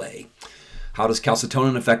in play. How does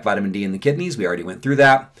calcitonin affect vitamin D in the kidneys? We already went through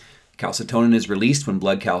that. Calcitonin is released when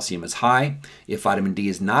blood calcium is high. If vitamin D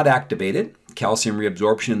is not activated, calcium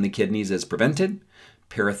reabsorption in the kidneys is prevented.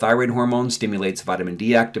 Parathyroid hormone stimulates vitamin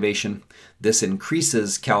D activation. This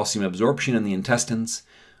increases calcium absorption in the intestines.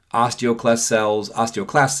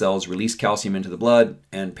 Osteoclast cells release calcium into the blood,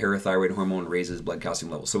 and parathyroid hormone raises blood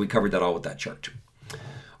calcium levels. So we covered that all with that chart.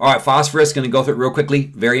 All right, phosphorus, going to go through it real quickly.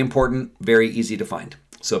 Very important, very easy to find.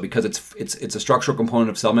 So because it's a structural component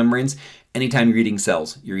of cell membranes, anytime you're eating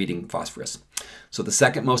cells, you're eating phosphorus. So the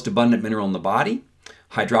second most abundant mineral in the body,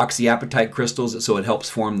 hydroxyapatite crystals, so it helps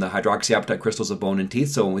form the hydroxyapatite crystals of bone and teeth.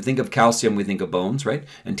 So when we think of calcium, we think of bones, right,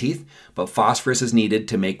 and teeth. But phosphorus is needed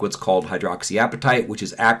to make what's called hydroxyapatite, which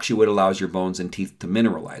is actually what allows your bones and teeth to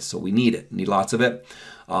mineralize. So we need it, need lots of it.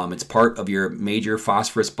 It's part of your major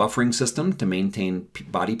phosphorus buffering system to maintain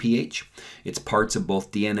body pH. It's parts of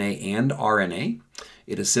both DNA and RNA.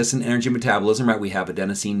 It assists in energy metabolism, right? We have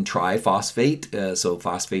adenosine triphosphate, so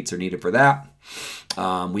phosphates are needed for that.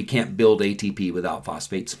 We can't build ATP without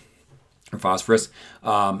phosphates or phosphorus.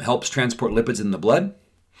 Helps transport lipids in the blood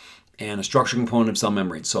and a structural component of cell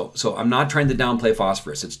membranes. So I'm not trying to downplay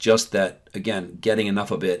phosphorus. It's just that, again, getting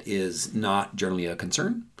enough of it is not generally a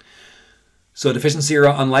concern. So deficiency are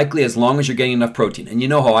unlikely as long as you're getting enough protein. And you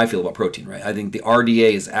know how I feel about protein, right? I think the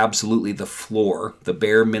RDA is absolutely the floor, the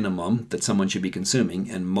bare minimum that someone should be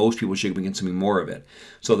consuming, and most people should be consuming more of it.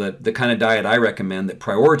 So the kind of diet I recommend that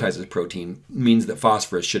prioritizes protein means that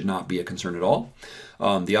phosphorus should not be a concern at all.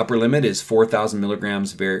 The upper limit is 4,000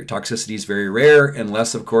 milligrams. Toxicity is very rare,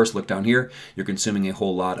 unless, of course, look down here, you're consuming a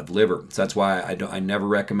whole lot of liver. So that's why I never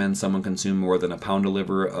recommend someone consume more than a pound of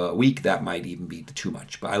liver a week. That might even be too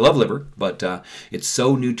much. But I love liver, but it's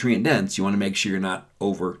so nutrient dense, you want to make sure you're not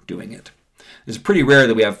overdoing it. It's pretty rare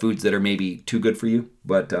that we have foods that are maybe too good for you,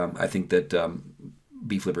 but I think that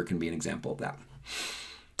beef liver can be an example of that.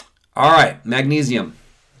 All right, magnesium.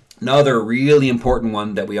 Another really important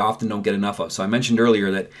one that we often don't get enough of. So I mentioned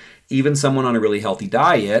earlier that even someone on a really healthy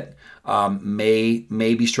diet may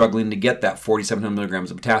be struggling to get that 4,700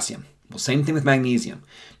 milligrams of potassium. Well, same thing with magnesium.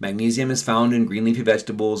 Magnesium is found in green leafy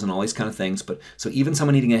vegetables and all these kind of things. But so even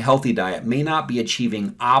someone eating a healthy diet may not be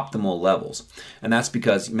achieving optimal levels. And that's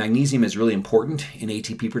because magnesium is really important in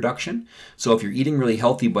ATP production. So if you're eating really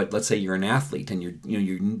healthy, but let's say you're an athlete and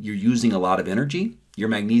you're using a lot of energy, your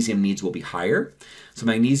magnesium needs will be higher. So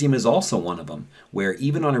magnesium is also one of them, where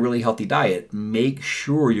even on a really healthy diet, make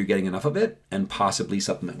sure you're getting enough of it and possibly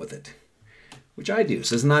supplement with it, which I do.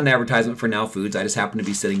 So this is not an advertisement for Now Foods. I just happen to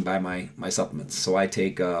be sitting by my supplements. So I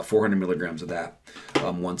take 400 milligrams of that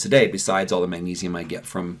once a day, besides all the magnesium I get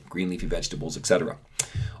from green leafy vegetables, etc.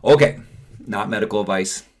 Okay, not medical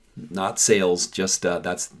advice, not sales, just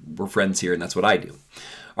we're friends here and that's what I do.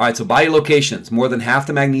 All right, so body locations. More than half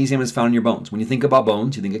the magnesium is found in your bones. When you think about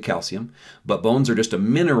bones, you think of calcium, but bones are just a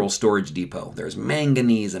mineral storage depot. There's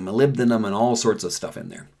manganese and molybdenum and all sorts of stuff in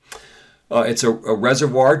there. It's a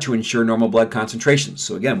reservoir to ensure normal blood concentrations.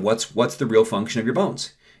 So again, what's the real function of your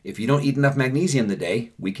bones? If you don't eat enough magnesium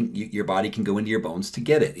today, your body can go into your bones to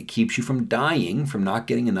get it. It keeps you from dying from not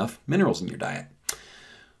getting enough minerals in your diet.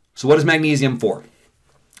 So what is magnesium for?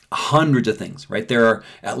 Hundreds of things, right? There are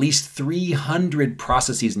at least 300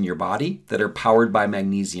 processes in your body that are powered by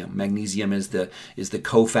magnesium. Magnesium is the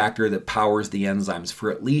cofactor that powers the enzymes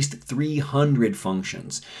for at least 300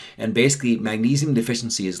 functions. And basically, magnesium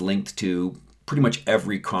deficiency is linked to pretty much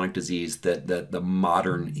every chronic disease that the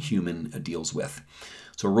modern human deals with.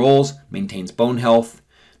 So roles: maintains bone health,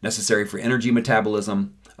 necessary for energy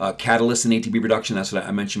metabolism, catalysts in ATP production, that's what I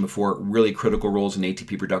mentioned before, really critical roles in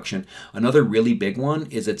ATP production. Another really big one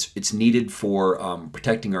is it's needed for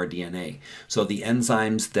protecting our DNA. So the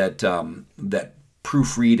enzymes that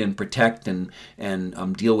proofread and protect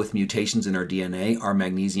and deal with mutations in our DNA are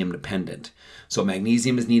magnesium dependent. So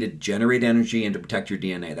magnesium is needed to generate energy and to protect your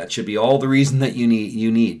DNA. That should be all the reason that you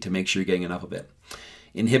need to make sure you're getting enough of it.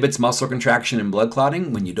 Inhibits muscle contraction and blood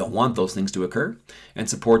clotting when you don't want those things to occur, and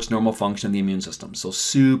supports normal function of the immune system. So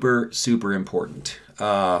super, super important.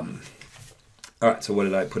 All right, so what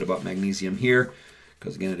did I put about magnesium here?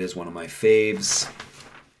 Because again, it is one of my faves.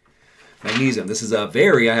 Magnesium, this is I have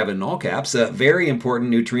it in all caps, a very important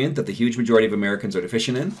nutrient that the huge majority of Americans are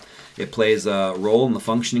deficient in. It plays a role in the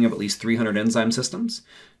functioning of at least 300 enzyme systems.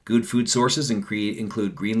 Good food sources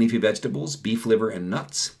include green leafy vegetables, beef liver, and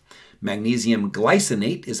nuts. Magnesium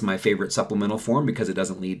glycinate is my favorite supplemental form because it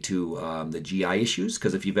doesn't lead to the GI issues.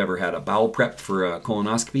 Because if you've ever had a bowel prep for a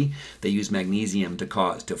colonoscopy, they use magnesium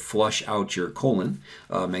to flush out your colon.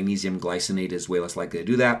 Magnesium glycinate is way less likely to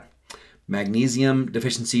do that. Magnesium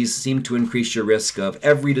deficiencies seem to increase your risk of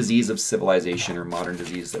every disease of civilization or modern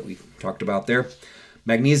disease that we talked about there.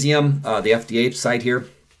 Magnesium, the FDA site here,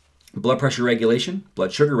 blood pressure regulation,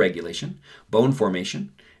 blood sugar regulation, bone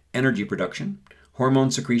formation, energy production,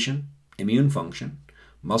 hormone secretion, immune function,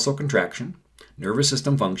 muscle contraction, nervous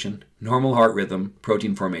system function, normal heart rhythm,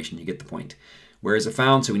 protein formation. You get the point. Where is it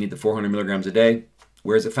found? So we need the 400 milligrams a day.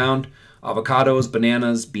 Where is it found? Avocados,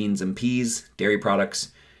 bananas, beans and peas, dairy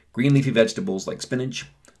products, green leafy vegetables like spinach,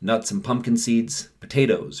 nuts and pumpkin seeds,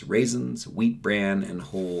 potatoes, raisins, wheat bran, and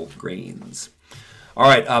whole grains. All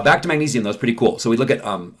right, back to magnesium. That was pretty cool. So we look at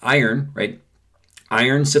iron, right?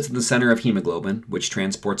 Iron sits in the center of hemoglobin, which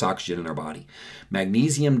transports oxygen in our body.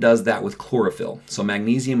 Magnesium does that with chlorophyll. So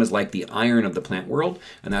magnesium is like the iron of the plant world,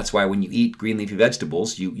 and that's why when you eat green leafy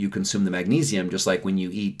vegetables, you consume the magnesium, just like when you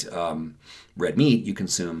eat red meat, you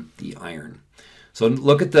consume the iron. So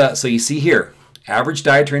look at so you see here, average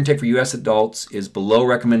dietary intake for U.S. adults is below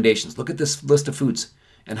recommendations. Look at this list of foods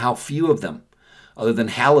and how few of them, other than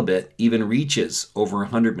halibut, even reaches over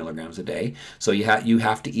 100 milligrams a day. So you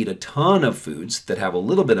have to eat a ton of foods that have a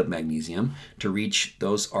little bit of magnesium to reach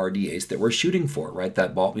those RDAs that we're shooting for, right?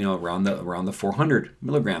 That ball, around the 400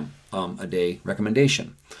 milligram a day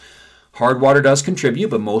recommendation. Hard water does contribute,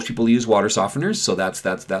 but most people use water softeners, so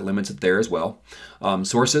that limits it there as well.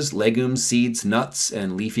 Sources: legumes, seeds, nuts,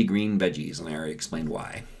 and leafy green veggies, and I already explained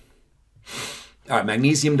why. All right,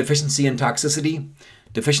 magnesium deficiency and toxicity.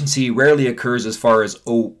 Deficiency rarely occurs as far as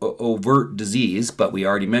overt disease, but we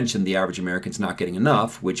already mentioned the average American's not getting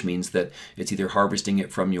enough, which means that it's either harvesting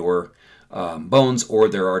it from your bones or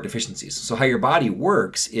there are deficiencies. So how your body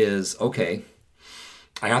works is, okay,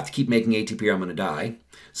 I have to keep making ATP or I'm going to die.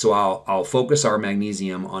 So I'll focus our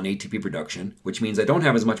magnesium on ATP production, which means I don't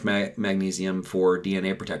have as much magnesium for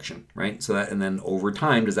DNA protection, right? So and then over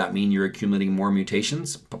time, does that mean you're accumulating more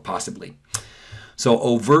mutations? Possibly. So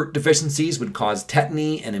overt deficiencies would cause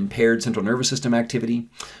tetany and impaired central nervous system activity.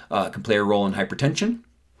 Can play a role in hypertension,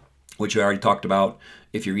 which we already talked about.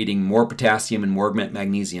 If you're eating more potassium and more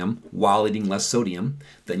magnesium while eating less sodium,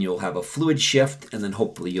 then you'll have a fluid shift, and then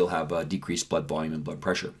hopefully you'll have a decreased blood volume and blood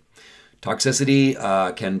pressure.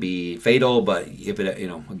 Toxicity can be fatal, but if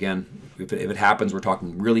it happens, we're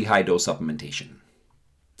talking really high dose supplementation.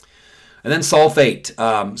 And then sulfate.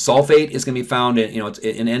 Sulfate is going to be found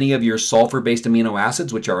in any of your sulfur-based amino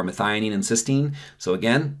acids, which are methionine and cysteine. So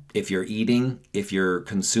again, if you're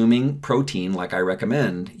consuming protein like I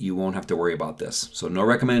recommend, you won't have to worry about this. So no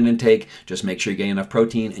recommended intake. Just make sure you get enough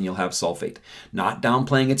protein, and you'll have sulfate. Not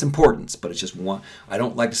downplaying its importance, but it's just one. I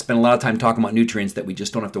don't like to spend a lot of time talking about nutrients that we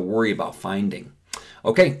just don't have to worry about finding.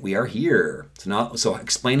 Okay, we are here. So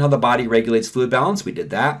explain how the body regulates fluid balance. We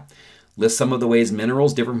did that. List some of the ways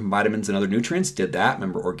minerals differ from vitamins and other nutrients. Did that.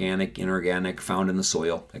 Remember, organic, inorganic, found in the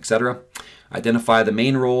soil, etc. Identify the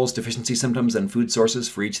main roles, deficiency symptoms, and food sources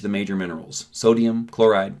for each of the major minerals. Sodium,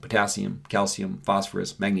 chloride, potassium, calcium,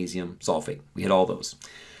 phosphorus, magnesium, sulfate. We hit all those.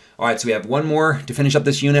 All right, so we have one more to finish up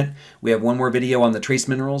this unit. We have one more video on the trace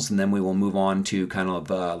minerals, and then we will move on to kind of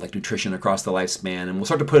like nutrition across the lifespan, and we'll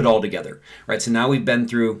start to put it all together. All right, so now we've been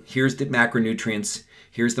through, here's the macronutrients,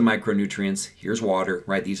 here's the micronutrients, here's water,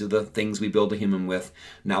 right? These are the things we build a human with.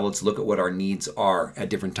 Now let's look at what our needs are at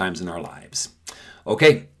different times in our lives.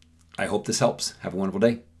 Okay, I hope this helps. Have a wonderful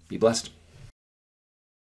day. Be blessed.